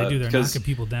 Oh, they do. They're knocking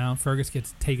people down. Fergus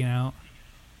gets taken out.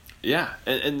 Yeah,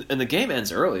 and the game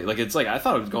ends early. Like it's like I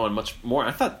thought it was going much more.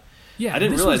 I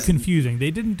didn't this realize was confusing.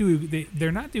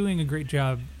 They're not doing a great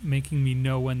job making me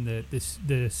know when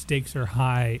the stakes are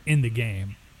high in the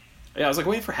game. Yeah, I was like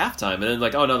waiting for halftime, and then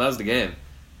like, oh no, that was the game.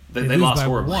 They lose lost by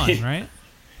horribly. 1, right?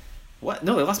 What?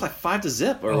 No, they lost by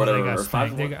 5-0 or whatever. They got or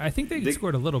 5-1. I think they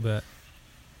scored a little bit.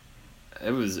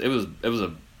 It was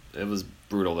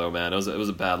brutal though, man. It was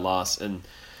a bad loss, and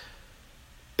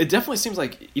it definitely seems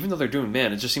like even though they're doing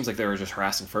man, it just seems like they were just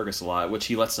harassing Fergus a lot, which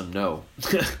he lets them know.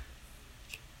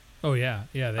 Oh yeah,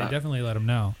 they definitely let him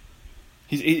know.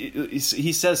 He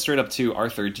says straight up to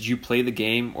Arthur, "Did you play the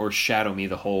game or shadow me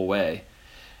the whole way?"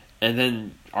 And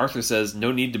then Arthur says,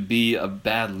 "No need to be a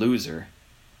bad loser."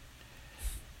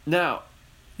 Now,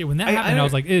 yeah, when that happened, I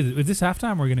was like, "Is this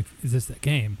halftime? Or is this the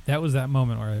game?" That was that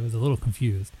moment where I was a little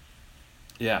confused.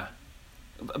 Yeah,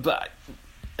 but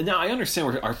now I understand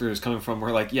where Arthur is coming from.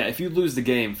 Where like, yeah, if you lose the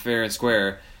game fair and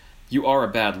square, you are a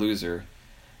bad loser.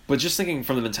 But just thinking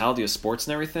from the mentality of sports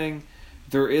and everything,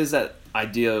 there is that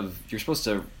idea of you're supposed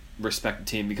to respect the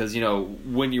team because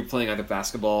when you're playing either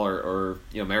basketball or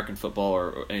American football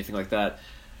or anything like that.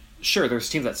 Sure, there's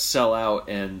teams that sell out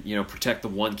and protect the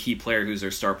one key player who's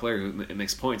their star player who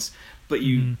makes points, but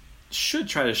you should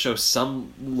try to show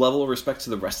some level of respect to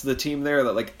the rest of the team there.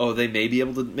 That like, oh, they may be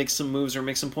able to make some moves or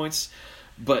make some points,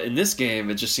 but in this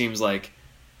game, it just seems like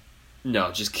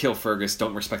no, just kill Fergus.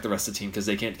 Don't respect the rest of the team because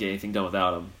they can't get anything done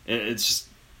without him. It's just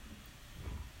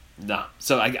nah.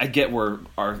 So I get where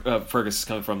our Fergus is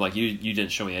coming from. Like you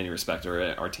didn't show me any respect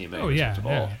or our team any respect at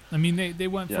all. I mean they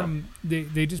went from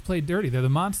they just played dirty. They're the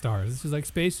Monstars. This is like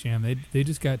Space Jam. They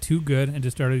just got too good and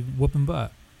just started whooping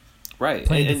butt. Right,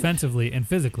 playing defensively and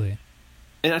physically.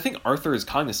 And I think Arthur is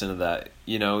cognizant of that.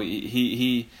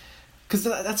 He because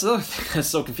that's the other thing that's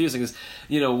so confusing is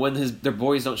when their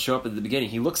boys don't show up at the beginning,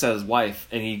 he looks at his wife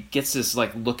and he gets this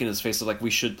like look in his face of like we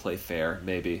should play fair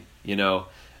maybe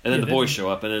And then the boys show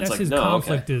up, and it's that's like, his no,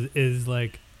 conflict okay. is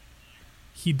like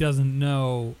he doesn't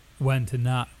know when to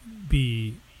not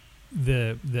be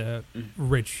the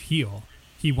rich heel.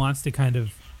 He wants to kind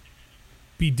of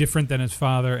be different than his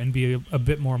father and be a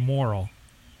bit more moral.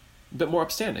 A bit more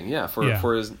upstanding,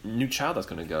 for his new child that's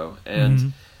going to go.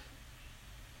 And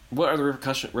what are the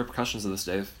repercussions of this,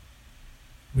 Dave?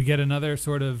 We get another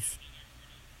sort of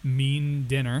mean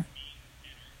dinner.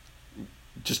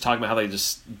 Just talking about how they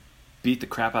just beat the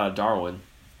crap out of Darwin.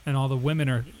 And all the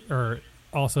women are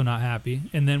also not happy.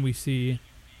 And then we see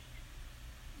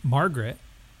Margaret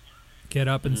get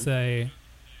up and say,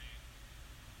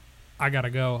 I gotta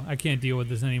go. I can't deal with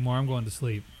this anymore. I'm going to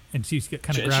sleep. And she's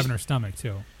kind of grabbing her stomach,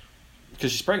 too.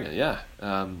 Because she's pregnant, yeah.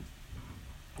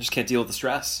 Just can't deal with the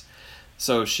stress.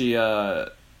 So she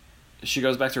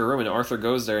goes back to her room, and Arthur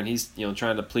goes there, and he's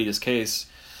trying to plead his case.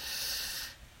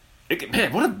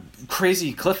 Man, what a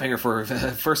crazy cliffhanger for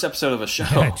the first episode of a show.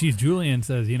 Yeah, geez, Julian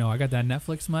says, I got that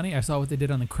Netflix money. I saw what they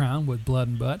did on The Crown with blood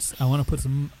and butts. I want to put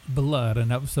some blood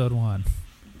in episode 1.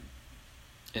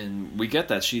 And we get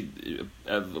that she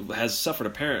has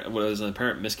suffered what is an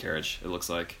apparent miscarriage, it looks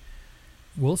like.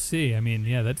 We'll see. I mean,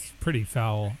 yeah, that's pretty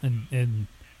foul and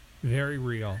very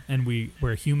real. And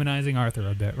we're humanizing Arthur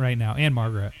a bit right now, and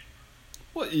Margaret.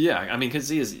 Well, yeah, I mean, because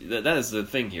that is the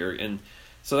thing here, and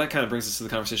so that kind of brings us to the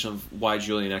conversation of why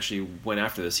Julian actually went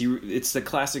after this. It's the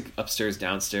classic upstairs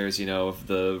downstairs, of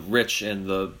the rich and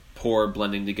the poor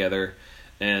blending together,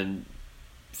 and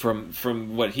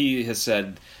from what he has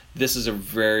said, this is a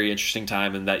very interesting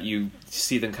time, and that you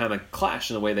see them kind of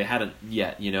clash in a way they hadn't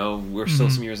yet. We're still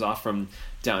some years off from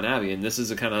Downton Abbey, and this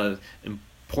is a kind of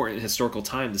important historical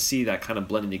time to see that kind of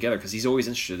blending together, because he's always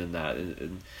interested in that,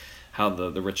 and how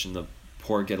the rich and the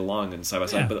poor get along and side by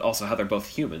side, but also how they're both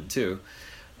human too.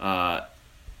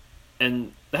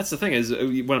 And that's the thing, is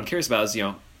what I'm curious about is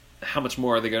how much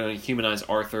more are they going to humanize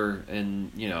Arthur,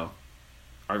 and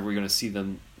are we going to see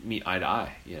them meet eye to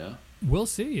eye? We'll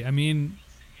see. I mean,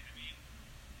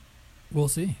 we'll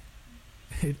see.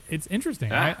 It's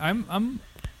interesting. I'm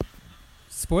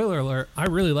spoiler alert, I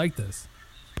really like this.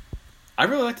 I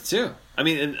really liked it too. I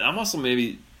mean, and I'm also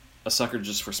maybe a sucker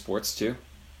just for sports too.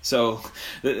 So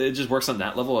it just works on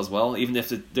that level as well, even if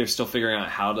they're still figuring out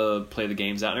how to play the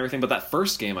games out and everything. But that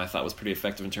first game I thought was pretty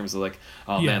effective in terms of like,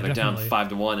 they're definitely down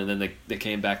 5-1, and then they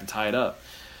came back and tie it up.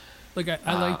 Like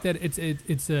I like that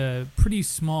it's a pretty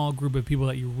small group of people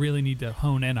that you really need to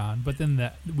hone in on, but then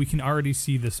that we can already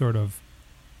see the sort of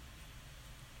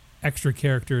extra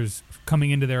characters coming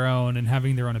into their own and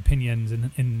having their own opinions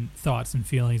and thoughts and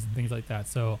feelings and things like that.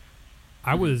 So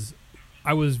I was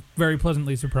very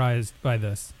pleasantly surprised by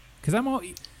this, because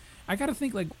I got to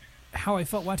think like how I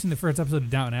felt watching the first episode of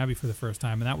Downton Abbey for the first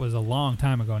time, and that was a long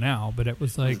time ago now, but it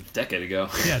was like a decade ago.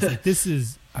 Yeah, it's like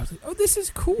I was like, oh, this is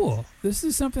cool. This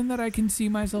is something that I can see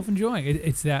myself enjoying.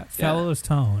 It's that fellows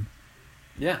tone.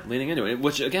 Yeah, leaning into it,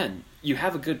 which again, you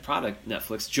have a good product,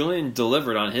 Netflix. Julian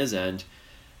delivered on his end.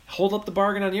 Hold up the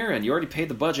bargain on your end. You already paid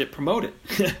the budget. Promote it.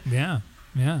 Yeah,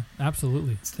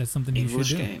 absolutely. That's something you should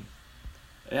do. Game.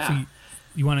 Yeah. So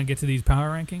you want to get to these power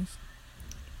rankings?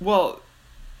 Well,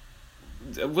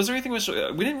 was there anything? We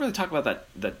didn't really talk about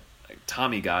that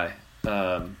Tommy guy.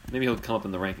 Maybe he'll come up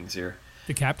in the rankings here.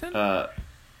 The captain?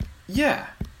 Yeah,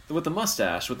 with the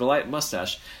mustache, with the light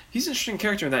mustache. He's an interesting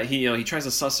character in that he tries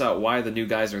to suss out why the new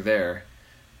guys are there,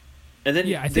 and then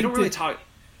they don't really talk.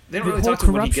 They don't really talk to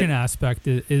him. The whole corruption aspect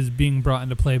is being brought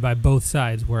into play by both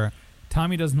sides, where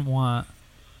Tommy doesn't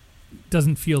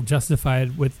feel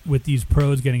justified with these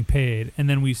pros getting paid, and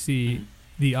then we see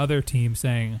the other team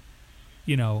saying,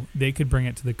 they could bring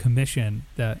it to the commission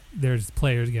that there's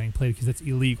players getting played because it's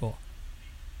illegal.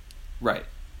 Right.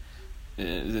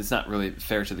 It's not really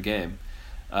fair to the game.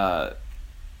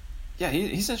 He's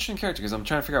an interesting character, because I'm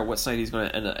trying to figure out what side he's going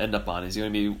to end up on. Is he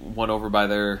going to be won over by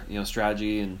their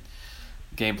strategy and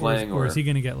game playing, or is he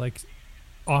going to get like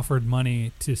offered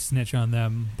money to snitch on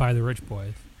them by the rich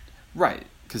boys? Right,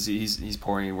 because he's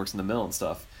pouring and works in the mill and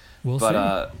stuff. We'll see.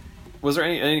 Was there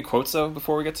any quotes though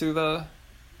before we get to the?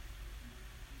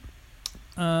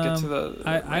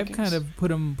 I've kind of put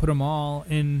them all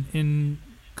in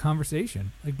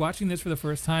conversation. Like watching this for the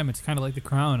first time, it's kind of like The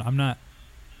Crown.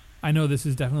 I know this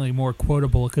is definitely more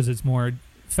quotable because it's more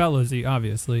fellowsy,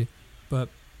 obviously, but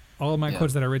all of my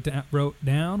quotes that I wrote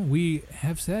down, we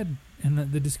have said in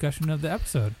the discussion of the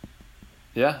episode.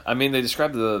 Yeah, I mean, they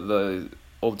described the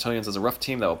Old Tonians as a rough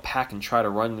team that will pack and try to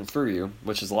run through you,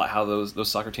 which is a lot how those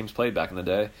soccer teams played back in the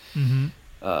day. Mm-hmm.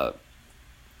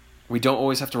 We don't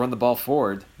always have to run the ball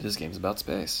forward. This game's about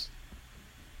space.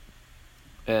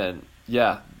 And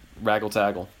raggle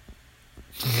taggle.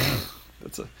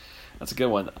 That's a good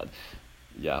one.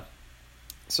 Yeah.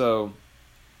 So,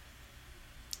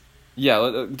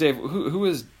 yeah, Dave, who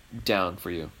is down for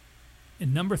you?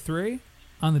 And number 3,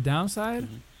 on the downside,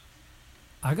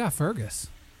 I got Fergus.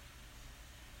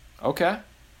 Okay.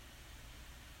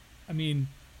 I mean,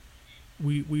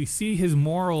 we see his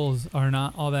morals are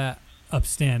not all that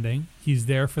upstanding. He's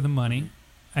there for the money.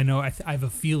 I know. I have a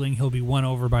feeling he'll be won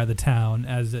over by the town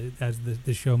as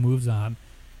the show moves on.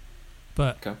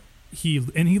 But he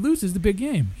loses the big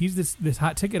game. He's this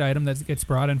hot ticket item that gets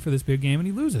brought in for this big game, and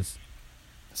he loses.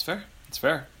 That's fair. It's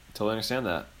fair. Totally understand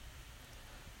that.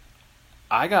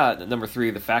 I got number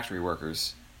 3, the factory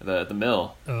workers, the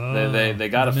mill. They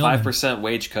got a 5%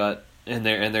 wage cut, and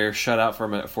they're shut out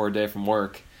for a day from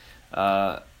work.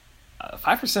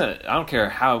 5%. I don't care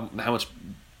how much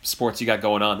sports you got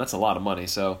going on. That's a lot of money.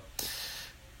 So,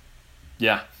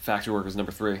 yeah, factory workers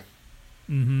number 3.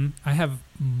 Mm-hmm. I have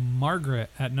Margaret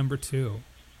at number 2.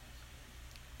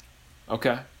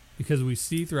 Okay. Because we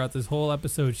see throughout this whole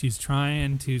episode she's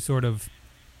trying to sort of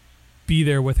be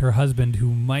there with her husband,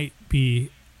 who might be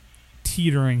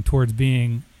teetering towards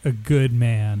being a good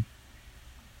man,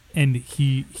 and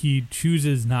he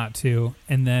chooses not to,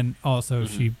 and then also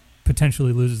she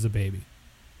potentially loses a baby.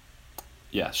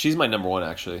 Yeah, she's my number 1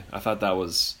 actually. I thought that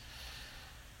was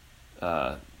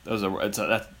that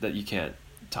you can't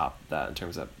top that in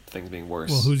terms of things being worse.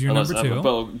 Well, who's your number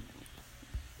 2?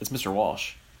 It's Mr.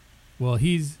 Walsh. Well,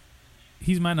 he's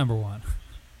my number 1.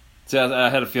 See, I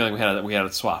had a feeling we had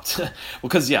it swapped. Well,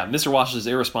 because Mr. Walsh is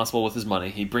irresponsible with his money.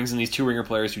 He brings in these 2 ringer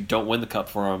players who don't win the cup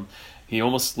for him. He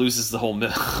almost loses the whole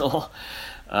mill.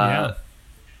 The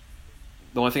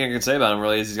only thing I can say about him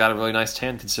really is he's got a really nice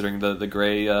tan, considering the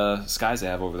gray skies they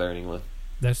have over there in England.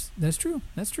 That's true.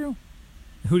 That's true.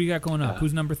 Who do you got going up?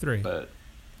 Who's number 3? But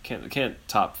can't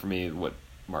top for me what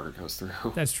Margaret goes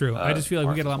through. That's true. I just feel like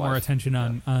we get a lot more attention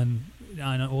on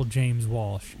old James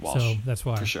Walsh. So that's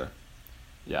why. For sure.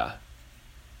 Yeah.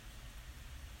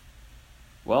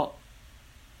 Well,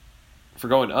 for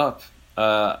going up,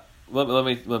 let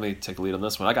me take the lead on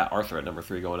this one. I got Arthur at number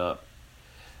 3 going up.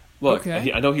 Look,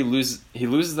 I know he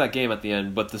loses that game at the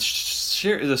end, but the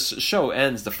show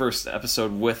ends the first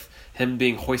episode with him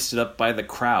being hoisted up by the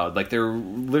crowd. Like, they're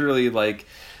literally like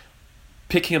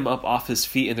picking him up off his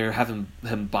feet, and they're having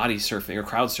him body surfing or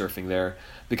crowd surfing there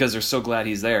because they're so glad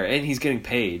he's there, and he's getting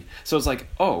paid. So it's like,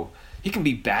 oh, he can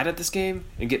be bad at this game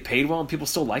and get paid well, and people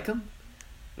still like him.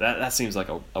 That seems like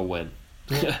a win.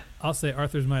 Well, I'll say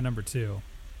Arthur's my number 2.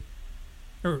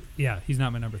 Or he's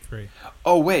not my number 3.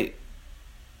 Oh wait,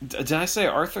 did I say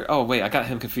Arthur? Oh wait, I got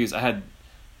him confused.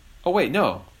 Oh wait,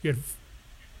 no.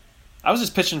 I was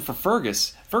just pitching for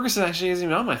Fergus. Fergus actually isn't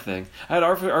even on my thing. I had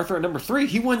Arthur at number 3.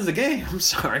 He wins the game. I'm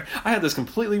sorry, I had this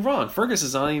completely wrong. Fergus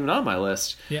is not even on my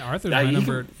list. Yeah, Arthur's my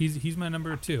number. He's my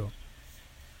number 2.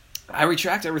 I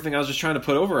retract everything I was just trying to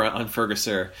put over on Fergus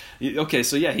there. Okay,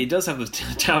 so he does have the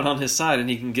town on his side, and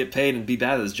he can get paid and be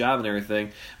bad at his job and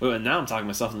everything. But now I'm talking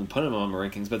myself into putting him on my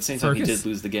rankings, but at the same time, he did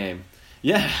lose the game.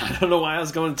 Yeah, I don't know why I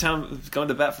was going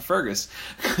to bat for Fergus,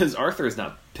 because Arthur is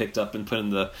not picked up and put in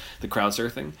the crowd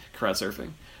surfing.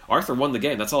 Arthur won the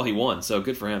game. That's all he won, so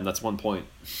good for him. That's 1 point.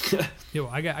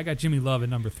 I got Jimmy Love at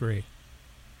number 3.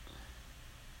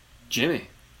 Jimmy.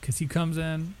 Because he comes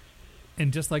in,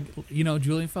 and just like,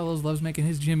 Julian Fellows loves making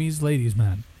his Jimmys ladies'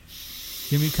 man.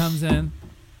 Jimmy comes in,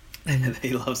 and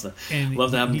he loves them.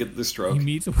 Loves to have him get the stroke. He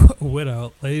meets a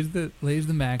widow, lays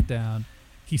the Mac down.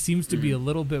 He seems to be a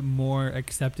little bit more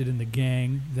accepted in the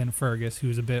gang than Fergus,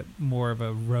 who's a bit more of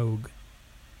a rogue.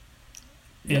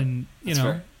 And,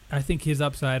 fair. I think his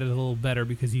upside is a little better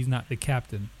because he's not the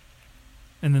captain.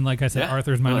 And then, like I said,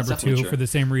 Arthur's my number 2 for the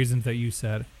same reasons that you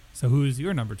said. So who's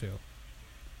your number 2?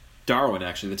 Darwin,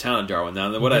 actually. The town of Darwin.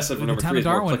 Now, what I said for number 3 is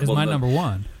more applicable. The town of Darwin is my number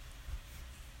 1.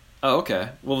 Oh, okay.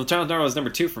 Well, the town of Darwin is number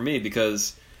 2 for me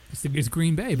because... It's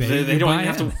Green Bay, baby. They don't even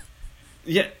have to...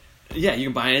 Yeah, you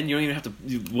can buy in. You don't even have to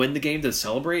win the game to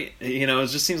celebrate. It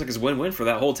just seems like it's win-win for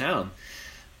that whole town.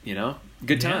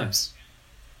 Good times.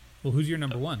 Well, who's your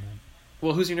number 1 then?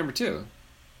 Well, who's your number 2?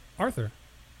 Arthur.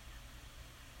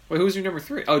 Wait, who's your number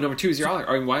 3? Oh, number 2 is your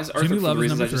Arthur. Why is Arthur Jimmy for Love the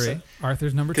reasons number I just 3. said?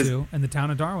 Arthur's number 2, and the town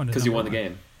of Darwin is number 1. Because you won the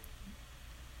game.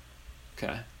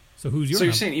 Okay. So who's your? So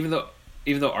you're saying even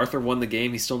though Arthur won the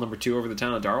game, he's still number 2 over the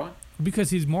town of Darwin?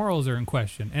 Because his morals are in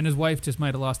question, and his wife just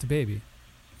might have lost a baby.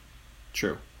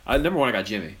 True. Number 1, I got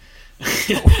Jimmy.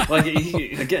 Like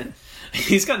again,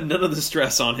 he's got none of the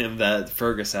stress on him that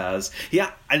Fergus has.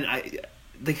 Yeah, and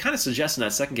they kind of suggest in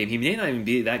that second game he may not even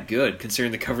be that good,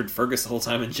 considering they covered Fergus the whole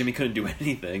time and Jimmy couldn't do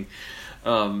anything.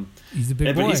 He's a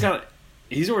big boy. But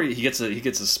he gets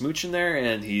a smooch in there,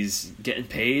 and he's getting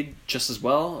paid just as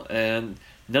well. And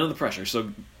none of the pressure.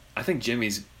 So I think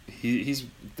Jimmy's he's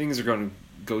things are going to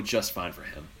go just fine for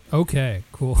him. Okay,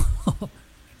 cool.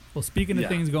 Well, speaking of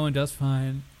things going just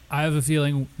fine, I have a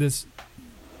feeling this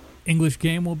English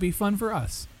game will be fun for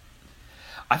us.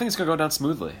 I think it's going to go down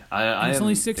smoothly. It's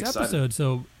only 6 episodes,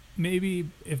 so maybe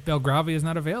if Belgravia is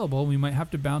not available, we might have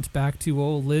to bounce back to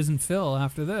old Liz and Phil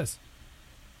after this.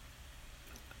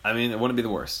 I mean, it wouldn't be the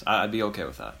worst. I'd be okay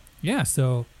with that. Yeah,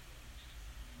 so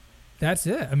that's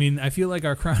it. I mean, I feel like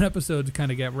our Crown episodes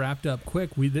kind of get wrapped up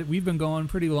quick. We've been going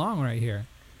pretty long right here.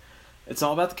 It's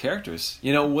all about the characters.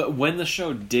 You know, when the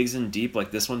show digs in deep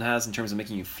like this one has in terms of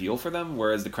making you feel for them,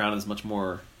 whereas The Crown is much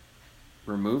more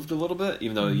removed a little bit,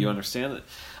 even though you understand it.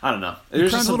 I don't know.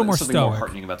 There's just something more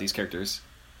heartening about these characters.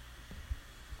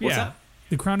 What's that?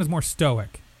 The Crown is more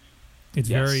stoic. It's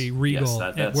very regal.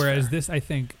 That's whereas fair. this, I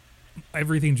think,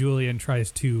 everything Julian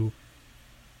tries to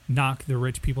knock the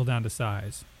rich people down to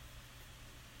size.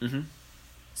 Mm-hmm.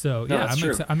 So,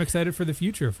 I'm excited for the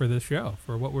future for this show,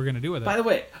 for what we're going to do with it. By the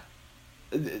way,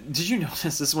 did you notice,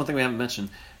 this is one thing we haven't mentioned,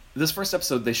 this first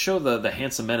episode, they show the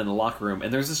handsome men in the locker room,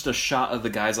 and there's just a shot of the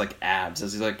guy's, like, abs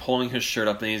as he's, like, pulling his shirt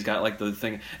up, and he's got, like, the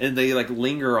thing, and they, like,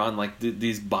 linger on, like,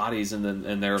 these bodies, and they're the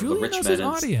rich men. Julian knows his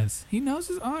audience. He knows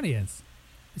his audience.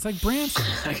 It's like Branson.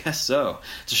 I guess so.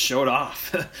 Just show it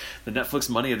off. The Netflix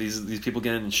money of these people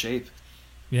getting in shape.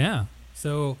 Yeah.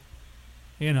 So,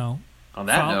 you know. On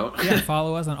that note.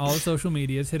 Follow us on all the social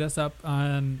medias. Hit us up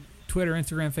on Twitter,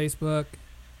 Instagram, Facebook.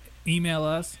 Email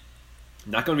us.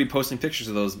 I'm not going to be posting pictures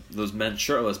of those men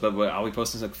shirtless, but I'll be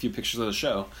posting a few pictures of the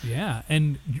show. Yeah,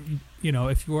 and you know,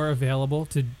 if you are available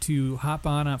to hop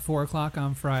on at 4 o'clock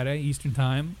on Friday Eastern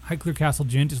Time, Highclere Castle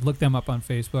Gin, just look them up on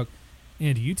Facebook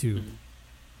and YouTube. Mm-hmm.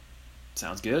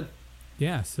 Sounds good.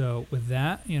 Yeah, so with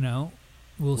that, you know,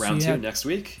 we'll see round 2 next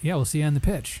week. Yeah, we'll see you on the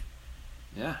pitch.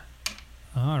 Yeah.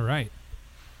 All right.